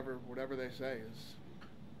 whatever they say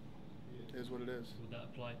is what it is. Would that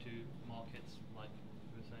apply to markets like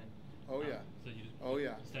you were saying? Oh yeah. So you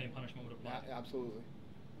just same punishment would apply? Absolutely.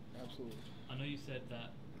 I know you said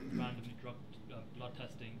that randomly blood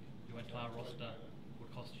testing your entire roster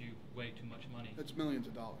would cost you way too much money. It's millions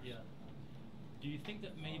of dollars. Yeah. Do you think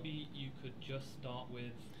that maybe you could just start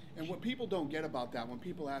with? And what people don't get about that, when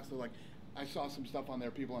people ask, they're like, I saw some stuff on there,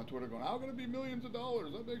 people on Twitter going, how can it be millions of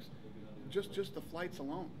dollars? That makes just the flights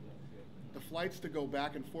alone. The flights to go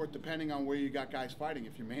back and forth, depending on where you got guys fighting.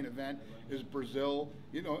 If your main event is Brazil,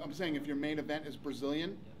 you know, I'm saying if your main event is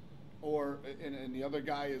Brazilian, or and the other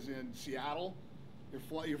guy is in Seattle,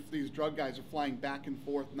 these drug guys are flying back and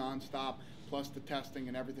forth nonstop, plus the testing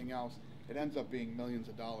and everything else. It ends up being millions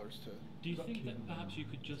of dollars to. Do you think that perhaps you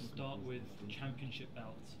could just start with championship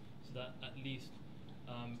bouts, so that at least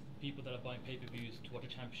people that are buying pay-per-views to watch a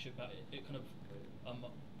championship bout, it kind of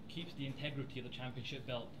keeps the integrity of the championship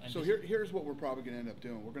belt. And so here's what we're probably going to end up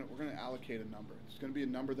doing. We're going to allocate a number. It's going to be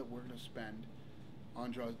a number that we're going to spend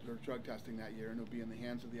on drug testing that year, and it'll be in the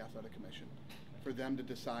hands of the athletic commission for them to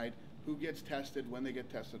decide who gets tested, when they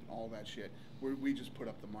get tested, and all that shit. We just put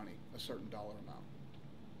up the money, a certain dollar amount.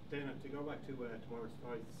 Dana, to go back to tomorrow's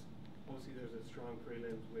fights, obviously there's a strong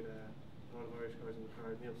prelims with a lot of Irish guys in the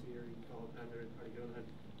card. Neil Seary, Colin Pender, and Paddy Gunnahan.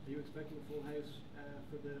 Are you expecting a full house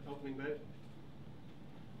for the opening bout?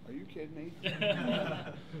 Are you kidding me?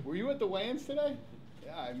 Were you at the weigh-ins today?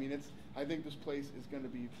 Yeah, I mean, I think this place is going to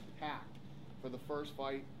be packed for the first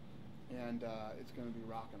fight, and it's going to be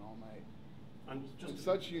rocking all night. It's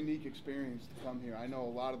such a unique experience to come here. I know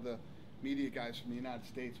a lot of the media guys from the United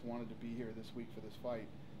States wanted to be here this week for this fight,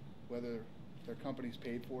 whether their companies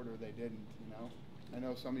paid for it or they didn't. You know, I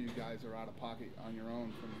know some of you guys are out of pocket on your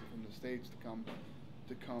own from the States to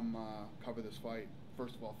come cover this fight.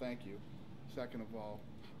 First of all, thank you. Second of all,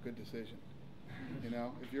 good decision. You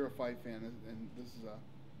know, if you're a fight fan, and this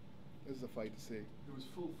is a fight to see. It was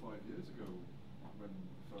full 5 years ago when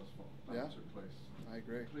the first fight took place. I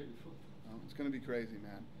agree. Completely full. It's going to be crazy,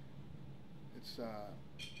 man.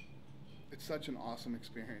 It's such an awesome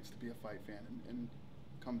experience to be a fight fan and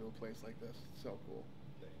come to a place like this. It's so cool.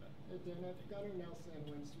 Hey Dana, if Gunnar Nelson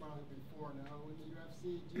wins tomorrow before now in the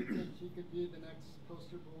UFC, do you think he could be the next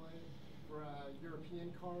poster boy for a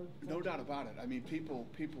European card? No doubt about it. I mean, people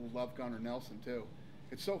love Gunnar Nelson too.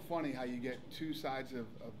 It's so funny how you get two sides of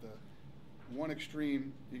the one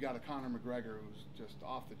extreme. You got a Conor McGregor who's just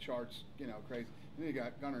off the charts, you know, crazy. And then you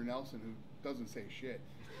got Gunnar Nelson who doesn't say shit.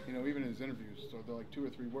 You know, even in his interviews, so they're like 2 or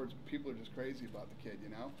 3 words. But people are just crazy about the kid. You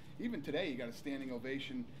know, even today you got a standing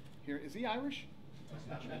ovation here. Is he Irish?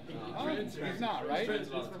 Oh, he's not, right? He's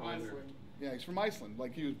from Iceland. Yeah, he's from Iceland.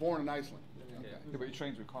 Like he was born in Iceland. Okay. Yeah, but he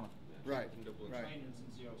trains with Conor. Right. Right. Training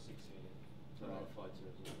since 06 here. So a lot of fights here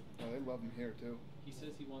as well. Oh, they love him here too. He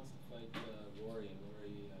says he wants to fight Rory, and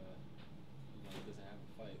Rory, doesn't have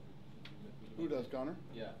a fight. Who does, Gunnar?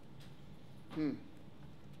 Yeah.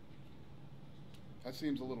 That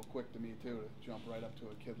seems a little quick to me too, to jump right up to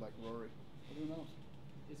a kid like Rory. But who knows?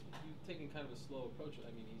 You've taken kind of a slow approach.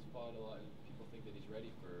 I mean, he's fought a lot. People think that he's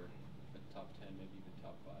ready for a top 10, maybe even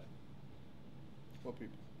top 5. What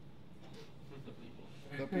people? The people.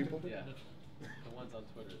 The people? Yeah. The ones on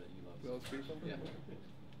Twitter that you love. Those people? Yeah.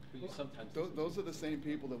 Who you sometimes those are the same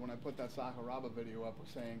people that when I put that Sakuraba video up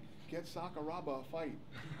were saying, get Sakuraba a fight.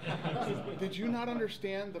 Did you not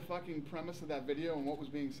understand the fucking premise of that video and what was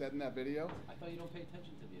being said in that video? I thought you don't pay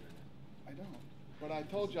attention to the internet. I don't. But I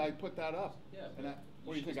told you I put that up. Yeah. And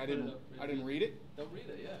what do you think? I just didn't read it? Don't read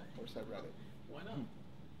it, yeah. Of course I read it. Why not?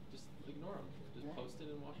 Just ignore them. Just post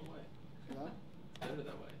it and walk away. Huh? It's better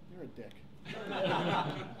that way. You're a dick.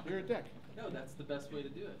 You're a dick. No, that's the best way to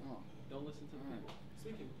do it. Oh. Don't listen to the people.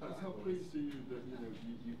 Speaking how pleased are you that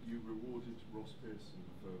you rewarded Ross Pearson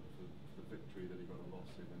for the victory that he got a loss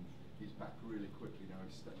in, and he's back really quickly now.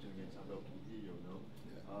 He's stepped in against Alberto Murillo, no?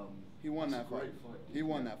 Yeah. He won that fight. He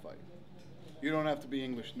won that fight. You don't have to be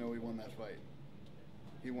English to know he won that fight.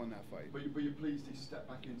 He won that fight. But you're pleased he stepped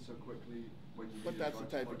back in so quickly when you. But that's the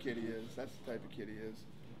type of kid he is. That's the type of kid he is.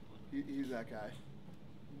 He's that guy.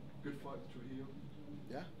 Good fight, Trujillo.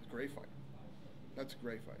 Yeah, it's a great fight. That's a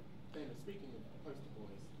great fight. Dana, speaking of poster boys,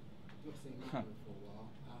 not seen Matt for a while.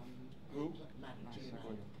 Who? Matt.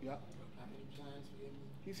 Yeah. Any plans for him?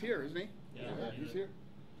 He's here, isn't he? Yeah, he's here.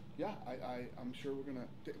 Yeah, I'm sure we're gonna.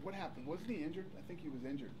 What happened? Wasn't he injured? I think he was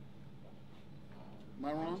injured. Am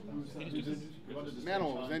I wrong?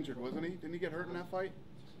 Manuel was injured, wasn't he? Didn't he get hurt in that fight?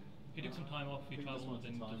 He took some time off. He traveled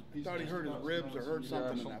and just. He thought he hurt his ribs or hurt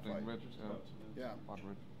something in that fight. Yeah.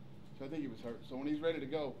 Rib. So I think he was hurt. So when he's ready to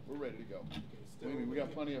go, we're ready to go. Believe me, we got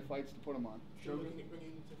plenty of fights to put him on. Shogun, can you bring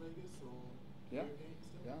him to Vegas or? Yeah.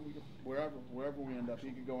 Yeah, we could, wherever we end up, he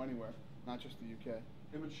could go anywhere, not just the UK.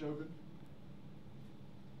 Him and Shogun.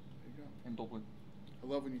 There you go. In Dublin. I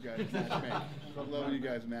love when you guys match make. I love when you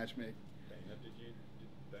guys match make. Dana,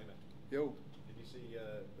 Dana? Yo. Did you see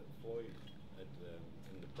that Floyd had,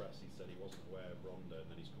 in the press, he said he wasn't aware of Ronda, and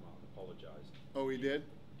then he's come out and apologised. Oh, he did?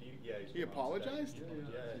 Yeah, he's He come out today. apologized? Yeah,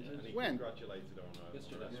 and he When? congratulated her on her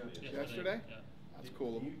Yesterday. arrest. Yesterday? Yeah. That's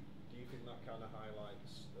cool of Do him. you think that kind of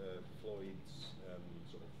highlights Floyd's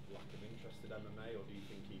sort of lack of interest in MMA, or do you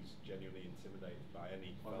think he's genuinely intimidated by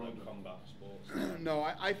any fellow combat sports? No,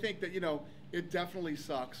 I think that, it definitely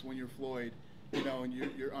sucks when you're Floyd, and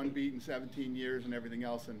you're unbeaten 17 years and everything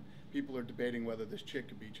else, and people are debating whether this chick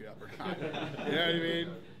could beat you up or not. You know what I mean?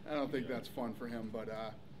 I don't think that's fun for him, but,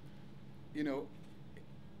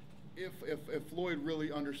 if Floyd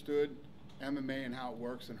really understood MMA and how it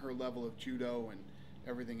works and her level of judo and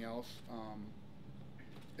everything else,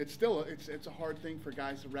 it's still it's a hard thing for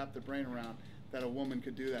guys to wrap their brain around that a woman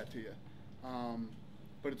could do that to you.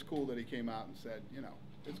 But it's cool that he came out and said,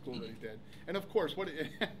 it's cool that he did. And of course, what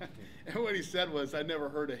he said was, "I never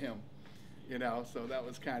heard of him," So that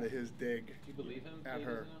was kind of his dig. Do you believe him? At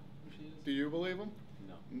her. Who she is? Do you believe him?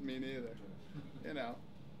 No. Me neither.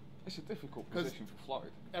 It's a difficult position for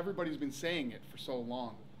Floyd. Everybody's been saying it for so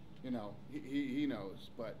long. He knows,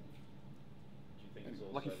 but.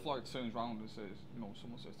 Like if Floyd turns around and says,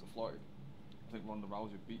 someone says to Floyd, I think Ronda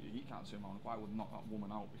Rousey beat you, he can't turn around. Why would knock that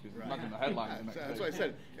woman out? Because imagine the headlines the next day. That's why I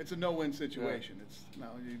said it's a no-win situation. Yeah.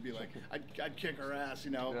 You'd be like, I'd kick her ass,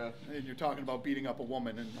 And you're talking about beating up a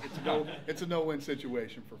woman, and it's a no-win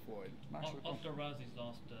situation for Floyd. After Rousey's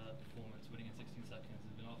last performance, winning in 16 seconds,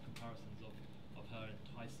 there's been a lot of comparisons of her and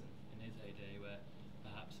Tyson in his heyday, where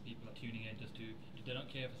perhaps people are tuning in just to, they don't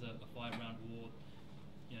care if it's a 5-round war.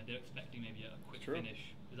 They're expecting maybe a quick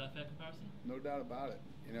finish. Is that a fair comparison? No doubt about it.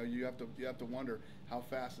 You have to wonder how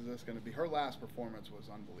fast is this going to be. Her last performance was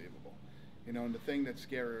unbelievable. And the thing that's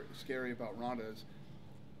scary about Ronda is,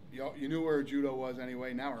 you knew where her judo was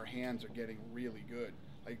anyway. Now her hands are getting really good.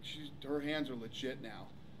 Like her hands are legit now.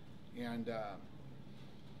 And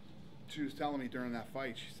she was telling me during that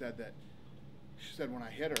fight, she said when I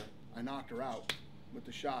hit her, I knocked her out with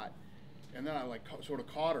the shot, and then I sort of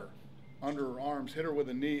caught her under her arms, hit her with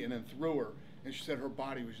a knee, and then threw her. And she said her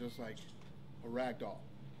body was just like a rag doll,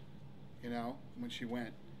 when she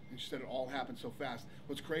went. And she said it all happened so fast.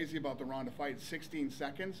 What's crazy about the Ronda fight, 16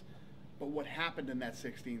 seconds, but what happened in that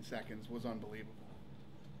 16 seconds was unbelievable.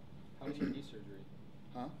 How did her knee surgery?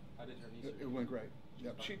 Huh? How did her knee surgery? It went great.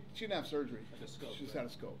 Yep. She didn't have surgery. Like a scope, she just had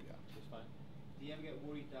a scope, yeah. It's fine. Do you ever get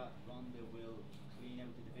worried that Ronda will clean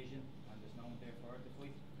out the division and there's no one there for her to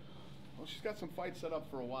fight? Well, she's got some fights set up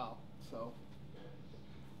for a while, so.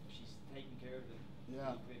 She's taking care of them.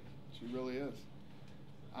 Yeah, she really is.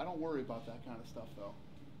 I don't worry about that kind of stuff, though.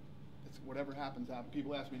 It's whatever happens.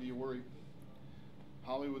 People ask me, do you worry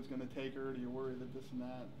Hollywood's going to take her? Do you worry that this and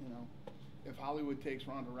that? If Hollywood takes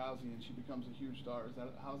Ronda Rousey and she becomes a huge star,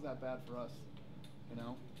 how's that bad for us?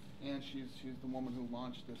 And she's the woman who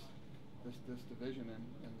launched this division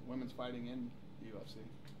and women's fighting in the UFC.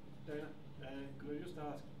 Dana, could I just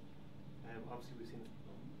ask? Obviously, we've seen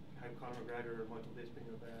how Conor McGregor and Michael Bisping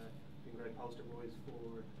have been great poster boys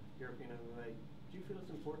for European MMA. Do you feel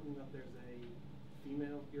it's important that there's a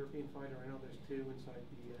female European fighter? I know there's 2 inside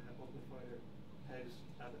the Ultimate Fighter house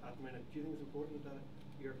at the minute. Do you think it's important that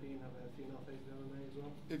European have a female face of MMA as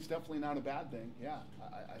well? It's definitely not a bad thing. Yeah,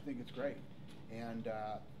 I think it's great, and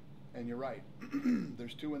you're right.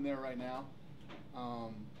 There's 2 in there right now.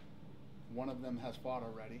 One of them has fought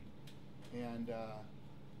already, and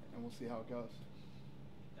we'll see how it goes.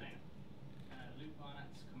 Dana, Luke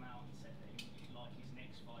Barnett's come out and said that he'd like his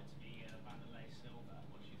next fight to be Vanderlei Silva.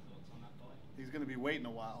 What's your thoughts on that fight? He's going to be waiting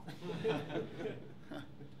a while. Have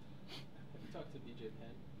you talked to BJ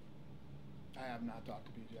Penn? I have not talked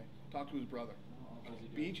to BJ. Talked to his brother. How's he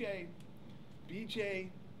doing? BJ,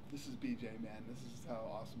 this is BJ, man. This is how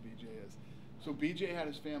awesome BJ is. So BJ had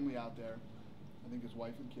his family out there. I think his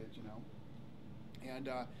wife and kids, and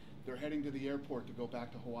they're heading to the airport to go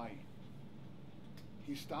back to Hawaii.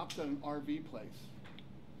 He stops at an RV place,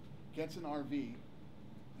 gets an RV,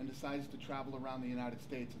 and decides to travel around the United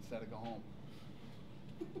States instead of go home.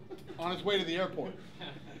 On his way to the airport.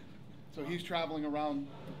 So he's traveling around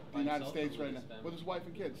the United States right now with his wife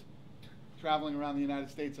and kids. Traveling around the United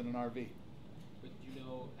States in an RV. But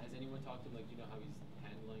has anyone talked to him, do you know how he's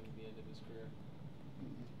handling the end of his career?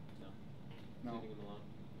 No. Leaving him alone?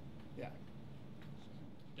 Yeah.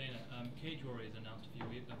 Dana, Cage Warriors announced a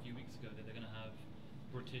few weeks ago that they're going to have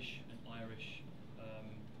British and Irish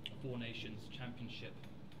 4 nations championship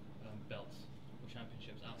belts or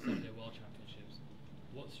championships outside their world championships.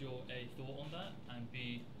 What's your A, thought on that, and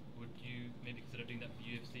B, would you maybe consider doing that for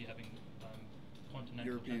UFC, having continental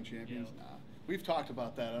European champions? Nah. We've talked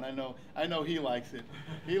about that, and I know he likes it.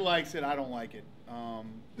 He likes it. I don't like it. I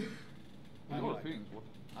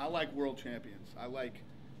like world champions. I like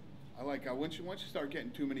I like once you start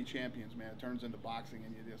getting too many champions, man, it turns into boxing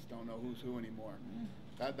and you just don't know who's who anymore.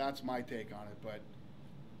 That's my take on it, but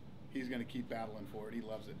he's going to keep battling for it. He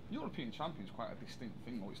loves it. European champion is quite a distinct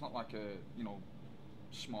thing, though. It's not like a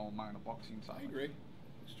small minor boxing side. I agree.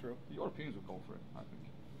 It's true. The Europeans would go for it, I think.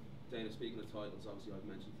 Dana, speaking of titles, obviously I've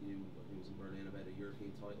mentioned to you, I think it was in Berlin, about a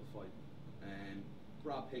European title fight.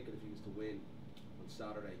 Brad Pickett, if he was to win on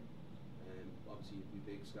Saturday, obviously it'd be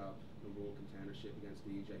big scalp, number one contendership against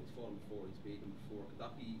DJ. He's fought him before, he's beaten him before. Could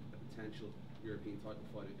that be a potential European title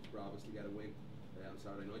fight if Brad was to get a win on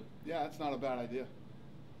Saturday night? Yeah, that's not a bad idea.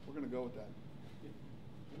 We're going to go with that.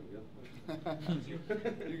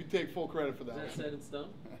 You can take full credit for that. Is that set in stone?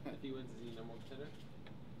 If he wins, is he number one contender?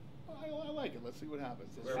 I like it. Let's see what happens.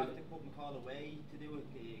 We're having to put McCall away to do it.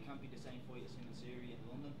 It can't be the same fight as him in Syria in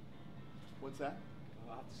London. What's that?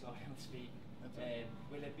 I'll have to slow down and speak.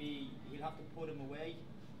 Will it be, he'll have to put him away,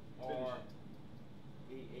 or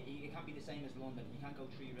it can't be the same as London. He can't go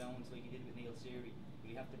 3 rounds like he did with Neil Seery. Will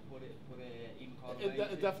he have to put Ian McCall away?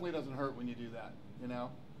 It definitely doesn't hurt when you do that, you know?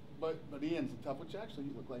 But Ian's a tough, which actually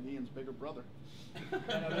you look like Ian's bigger brother.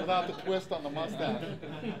 Without the twist on the mustache.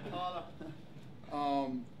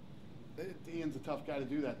 Ian's a tough guy to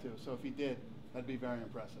do that to, so if he did, that'd be very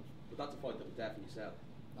impressive. But that's a fight that would definitely sell.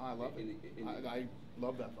 No, I love it. I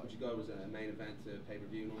love that fight. Would you go as a main event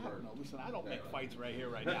pay-per-view number? I don't know. Listen, I don't make fights right here,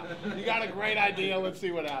 right now. You got a great idea. Let's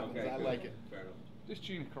see what happens. Okay, I like it. Fair enough. This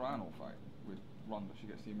Gina Carano fight with Ronda, she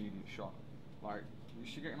gets the immediate shot. Like, is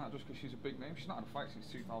she getting that just because she's a big name? She's not had a fight since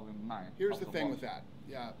 2009. Here's the thing with that.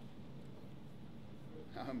 Yeah.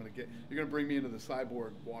 You're gonna bring me into the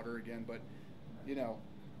Cyborg water again, but you know,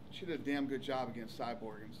 she did a damn good job against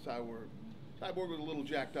Cyborg, and Cyborg was a little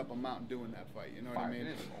jacked up on Mountain Dew in that fight. You know what I mean?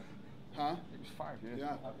 Huh? It was 5 years.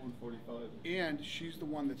 Yeah. At 145. And she's the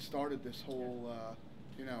one that started this whole,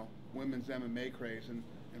 women's MMA craze, and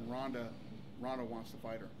Ronda wants to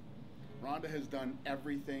fight her. Ronda has done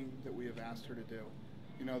everything that we have asked her to do.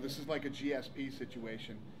 You know, this is like a GSP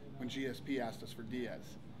situation when GSP asked us for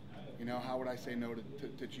Diaz. You know, how would I say no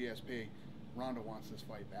to GSP? Ronda wants this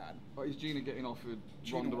fight bad. But is Gina getting offered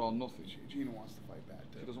Ronda or nothing? Gina wants to fight bad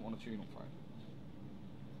too. She doesn't want a tune-up fight.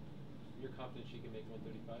 You're confident she can make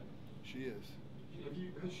 135? She is. Have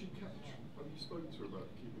you spoken to her about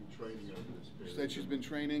keeping training over this period? She said she's been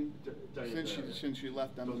training since she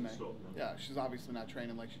left MMA. Doesn't stop, no? Yeah, she's obviously not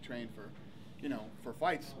training like she trained for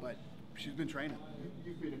fights, but she's been training.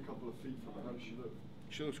 You've been a couple of feet from her. How does she look?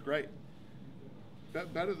 She looks great.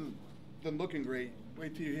 Better than looking great.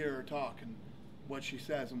 Wait till you hear her talk and what she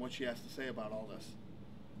says and what she has to say about all this.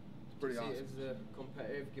 It's pretty awesome. See it as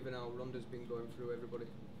competitive, given how Ronda's been going through everybody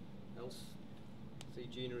else. See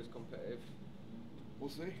Gina as competitive. We'll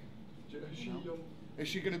see. Is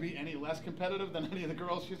she going to be any less competitive than any of the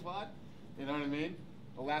girls she's fought? You know what I mean?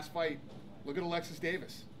 The last fight, look at Alexis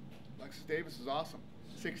Davis. Alexis Davis is awesome.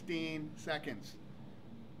 16 seconds.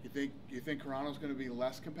 You think Carano's going to be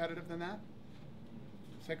less competitive than that?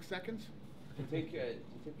 6 seconds?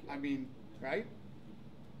 I mean, right?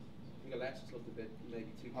 I think Alexis looked a bit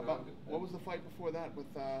maybe too. What was the fight before that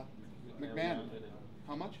with McMahon?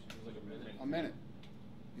 How much? It was like a minute. A minute.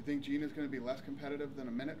 You think Gina's going to be less competitive than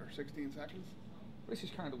a minute or 16 seconds? This is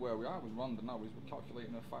kind of where we are with Ronda now, is we're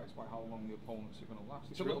calculating her fights by how long the opponents are going to last.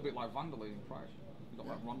 It's a little bit like Vanderlei in Pride. You don't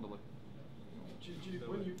like Ronda. Like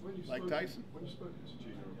Tyson. When you've spoken to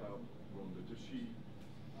Gina about Ronda, does she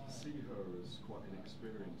see her as quite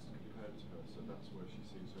inexperienced compared to her? So that's where she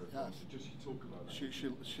sees her. Yes. Does she talk about that?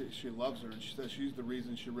 She loves her, and she says she's the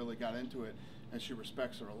reason she really got into it, and she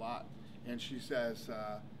respects her a lot. And she says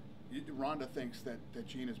Ronda thinks that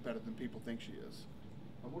Gina's better than people think she is.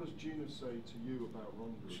 And what does Gina say to you about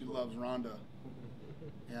Ronda? She loves Ronda,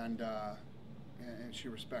 and she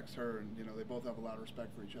respects her, and they both have a lot of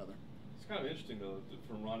respect for each other. It's kind of interesting though,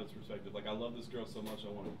 from Ronda's perspective. Like, I love this girl so much,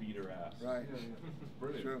 I want to beat her ass. Right. Yeah.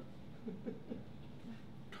 Brilliant. True.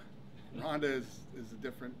 Ronda is a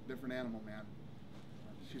different animal, man.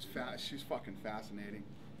 She's fucking fascinating.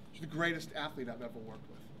 She's the greatest athlete I've ever worked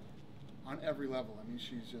with, on every level. I mean,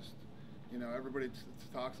 she's just, everybody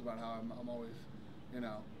talks about how I'm always,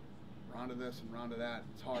 Ronda this and Ronda that.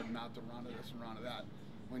 It's hard not to Ronda this and Ronda that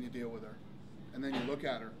when you deal with her. And then you look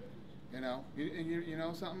at her, you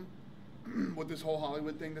know something? With this whole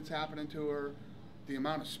Hollywood thing that's happening to her, the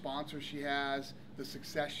amount of sponsors she has, the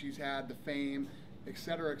success she's had, the fame, et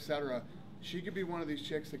cetera, she could be one of these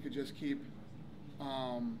chicks that could just keep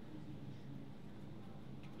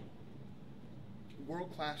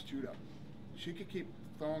world-class judo. She could keep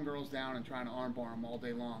throwing girls down and trying to armbar them all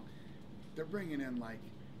day long. They're bringing in like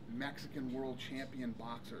Mexican world champion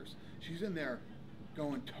boxers. She's in there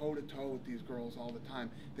going toe-to-toe with these girls all the time.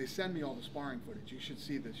 They send me all the sparring footage. You should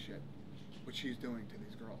see this shit, what she's doing to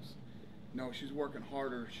these girls. No, she's working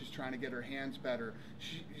harder. She's trying to get her hands better.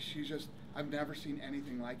 She's just, I've never seen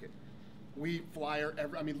anything like it. We fly her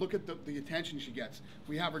I mean, look at the attention she gets.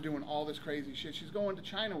 We have her doing all this crazy shit. She's going to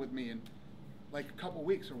China with me in like a couple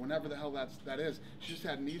weeks or whenever the hell that is. She just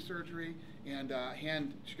had knee surgery and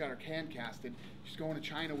she got her hand casted. She's going to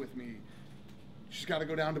China with me. She's got to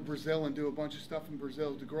go down to Brazil and do a bunch of stuff in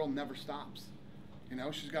Brazil. The girl never stops. You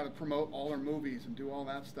know, she's got to promote all her movies and do all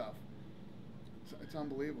that stuff. It's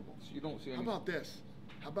unbelievable. So you don't see any... How about this?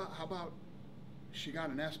 How about she got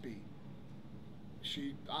an SB?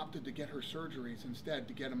 She opted to get her surgeries instead,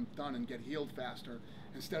 to get them done and get healed faster,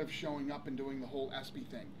 instead of showing up and doing the whole SB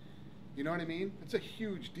thing. You know what I mean? It's a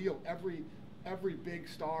huge deal. Every big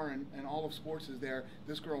star in all of sports is there.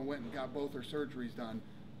 This girl went and got both her surgeries done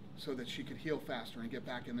so that she could heal faster and get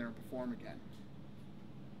back in there and perform again.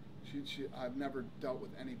 I've never dealt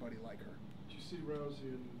with anybody like her. Do you see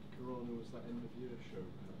Rousey and Corona as that end of year show?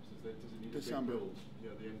 Perhaps does it need December. a big build? Yeah,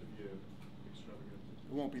 the end of year extravaganza.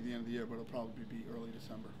 It won't be the end of the year, but it'll probably be early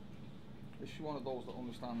December. Is she one of those that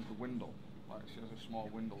understands the window? Like she has a small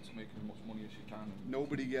window to make as much money as she can.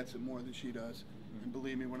 Nobody gets it more than she does. And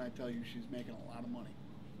believe me when I tell you, she's making a lot of money.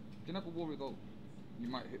 Do you never worry though, you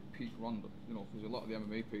might hit peak Ronda? You know, because a lot of the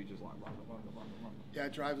MMA pages like Ronda. Yeah,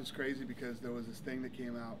 it drives us crazy because there was this thing that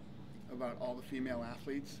came out about all the female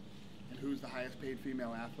athletes and who's the highest paid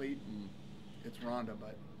female athlete. It's Ronda,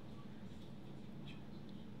 but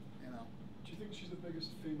you know. Do you think she's the biggest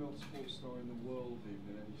female sports star in the world,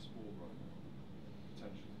 even in any sport right now?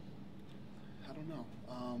 Potentially. I don't know.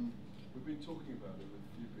 We've been talking about it with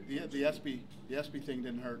a few people. The SB thing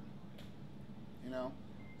didn't hurt. You know,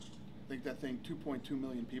 I think that thing 2.2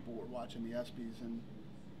 million people were watching the ESPYs, and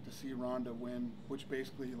to see Ronda win, which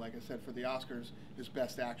basically, like I said, for the Oscars is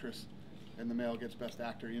Best Actress, and the male gets Best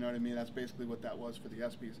Actor. You know what I mean? That's basically what that was for the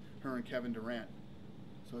ESPYs. Her and Kevin Durant.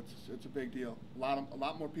 So it's a big deal. A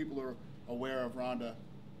lot more people are aware of Ronda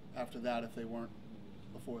after that if they weren't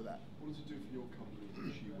before that. What does it do for your company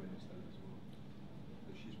if she wins then as well?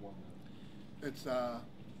 That she's won that? It's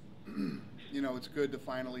you know, it's good to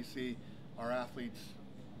finally see our athletes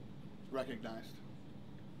recognized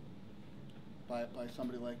by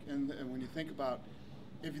somebody like, and when you think about,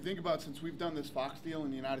 if you think about, since we've done this Fox deal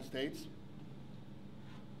in the United States,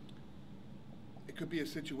 it could be a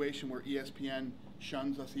situation where ESPN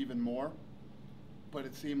shuns us even more, but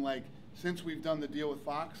it seemed like since we've done the deal with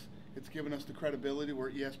Fox, it's given us the credibility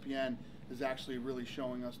where ESPN is actually really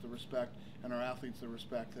showing us the respect and our athletes the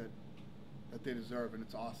respect that they deserve, and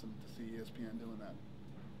it's awesome to see ESPN doing that.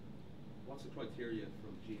 What's the criteria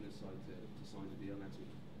from Gina's side to sign the deal next week?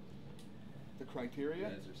 The criteria?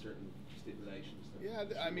 Yeah, is there certain stipulations? Yeah,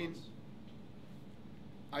 I mean,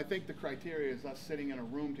 I think the criteria is us sitting in a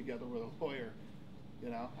room together with a lawyer. You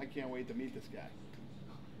know, I can't wait to meet this guy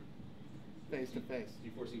face to face. Do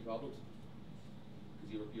you foresee problems?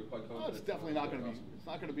 Because you're quite confident. Oh, it's definitely not going to be. It's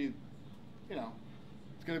not going to be. You know,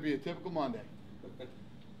 it's going to be a typical Monday.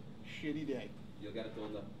 Shitty day. You'll get it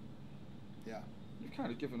done though. Yeah. You've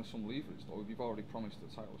kind of given us some leverage though. If you've already promised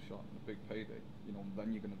a title shot and a big payday, you know,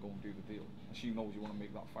 then you're going to go and do the deal. And she knows you want to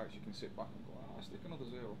make that fight, so you can sit back and go, stick another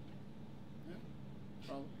zero. Yeah.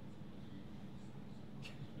 Probably.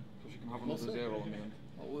 So she can have another zero in the end.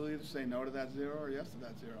 Well, we'll either say no to that zero or yes to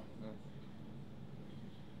that zero. Yeah.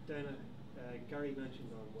 Dana, Gary mentioned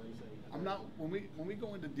on Wednesday. I'm not, when we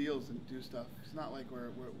go into deals and do stuff, it's not like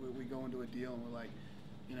we go into a deal and we're like,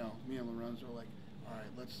 you know, me and Lorenzo are like, all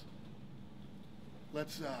right, let's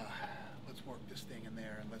work this thing in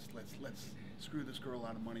there and let's screw this girl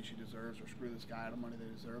out of money she deserves or screw this guy out of money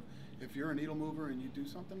they deserve. If you're a needle mover and you do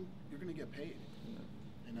something, you're gonna get paid. Yeah.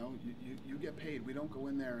 You know, you get paid. We don't go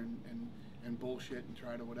in there and bullshit and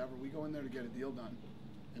try to whatever. We go in there to get a deal done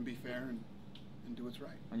and be fair and do what's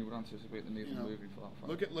right. And you would anticipate the needle moving for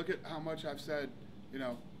that fight. Look at how much I've said. You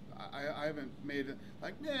know, I haven't made it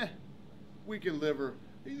like, we can live or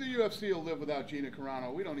the UFC will live without Gina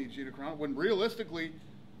Carano. We don't need Gina Carano. When realistically,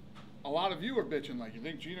 a lot of you are bitching like, you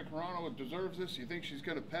think Gina Carano deserves this? You think she's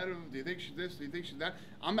competitive? Do you think she's this? Do you think she's that?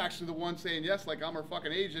 I'm actually the one saying yes, like I'm her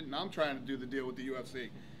fucking agent and I'm trying to do the deal with the UFC.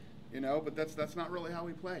 You know, but that's not really how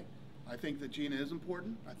we play. I think that Gina is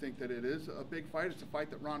important. I think that it is a big fight. It's a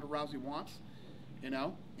fight that Ronda Rousey wants. You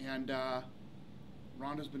know, and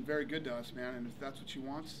Ronda's been very good to us, man, and if that's what she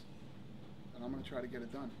wants, then I'm going to try to get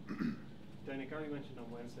it done. Dana, Gary mentioned on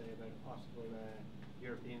Wednesday about a possible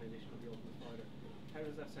European edition of The Ultimate Fighter. How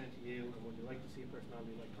does that sound to you, and would you like to see a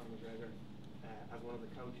personality like Conor McGregor as one of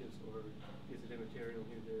the coaches, or is it immaterial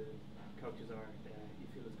who the coaches are? You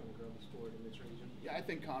feel it's going to grow the sport in this region? Yeah, I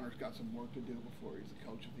think Conor's got some work to do before he's the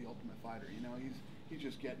coach of the Ultimate Fighter. You know, he's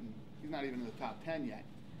just getting, he's not even in the top 10 yet.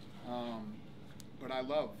 But I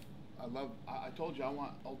told you I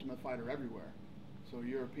want Ultimate Fighter everywhere. So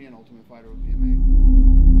European Ultimate Fighter would be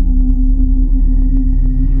amazing.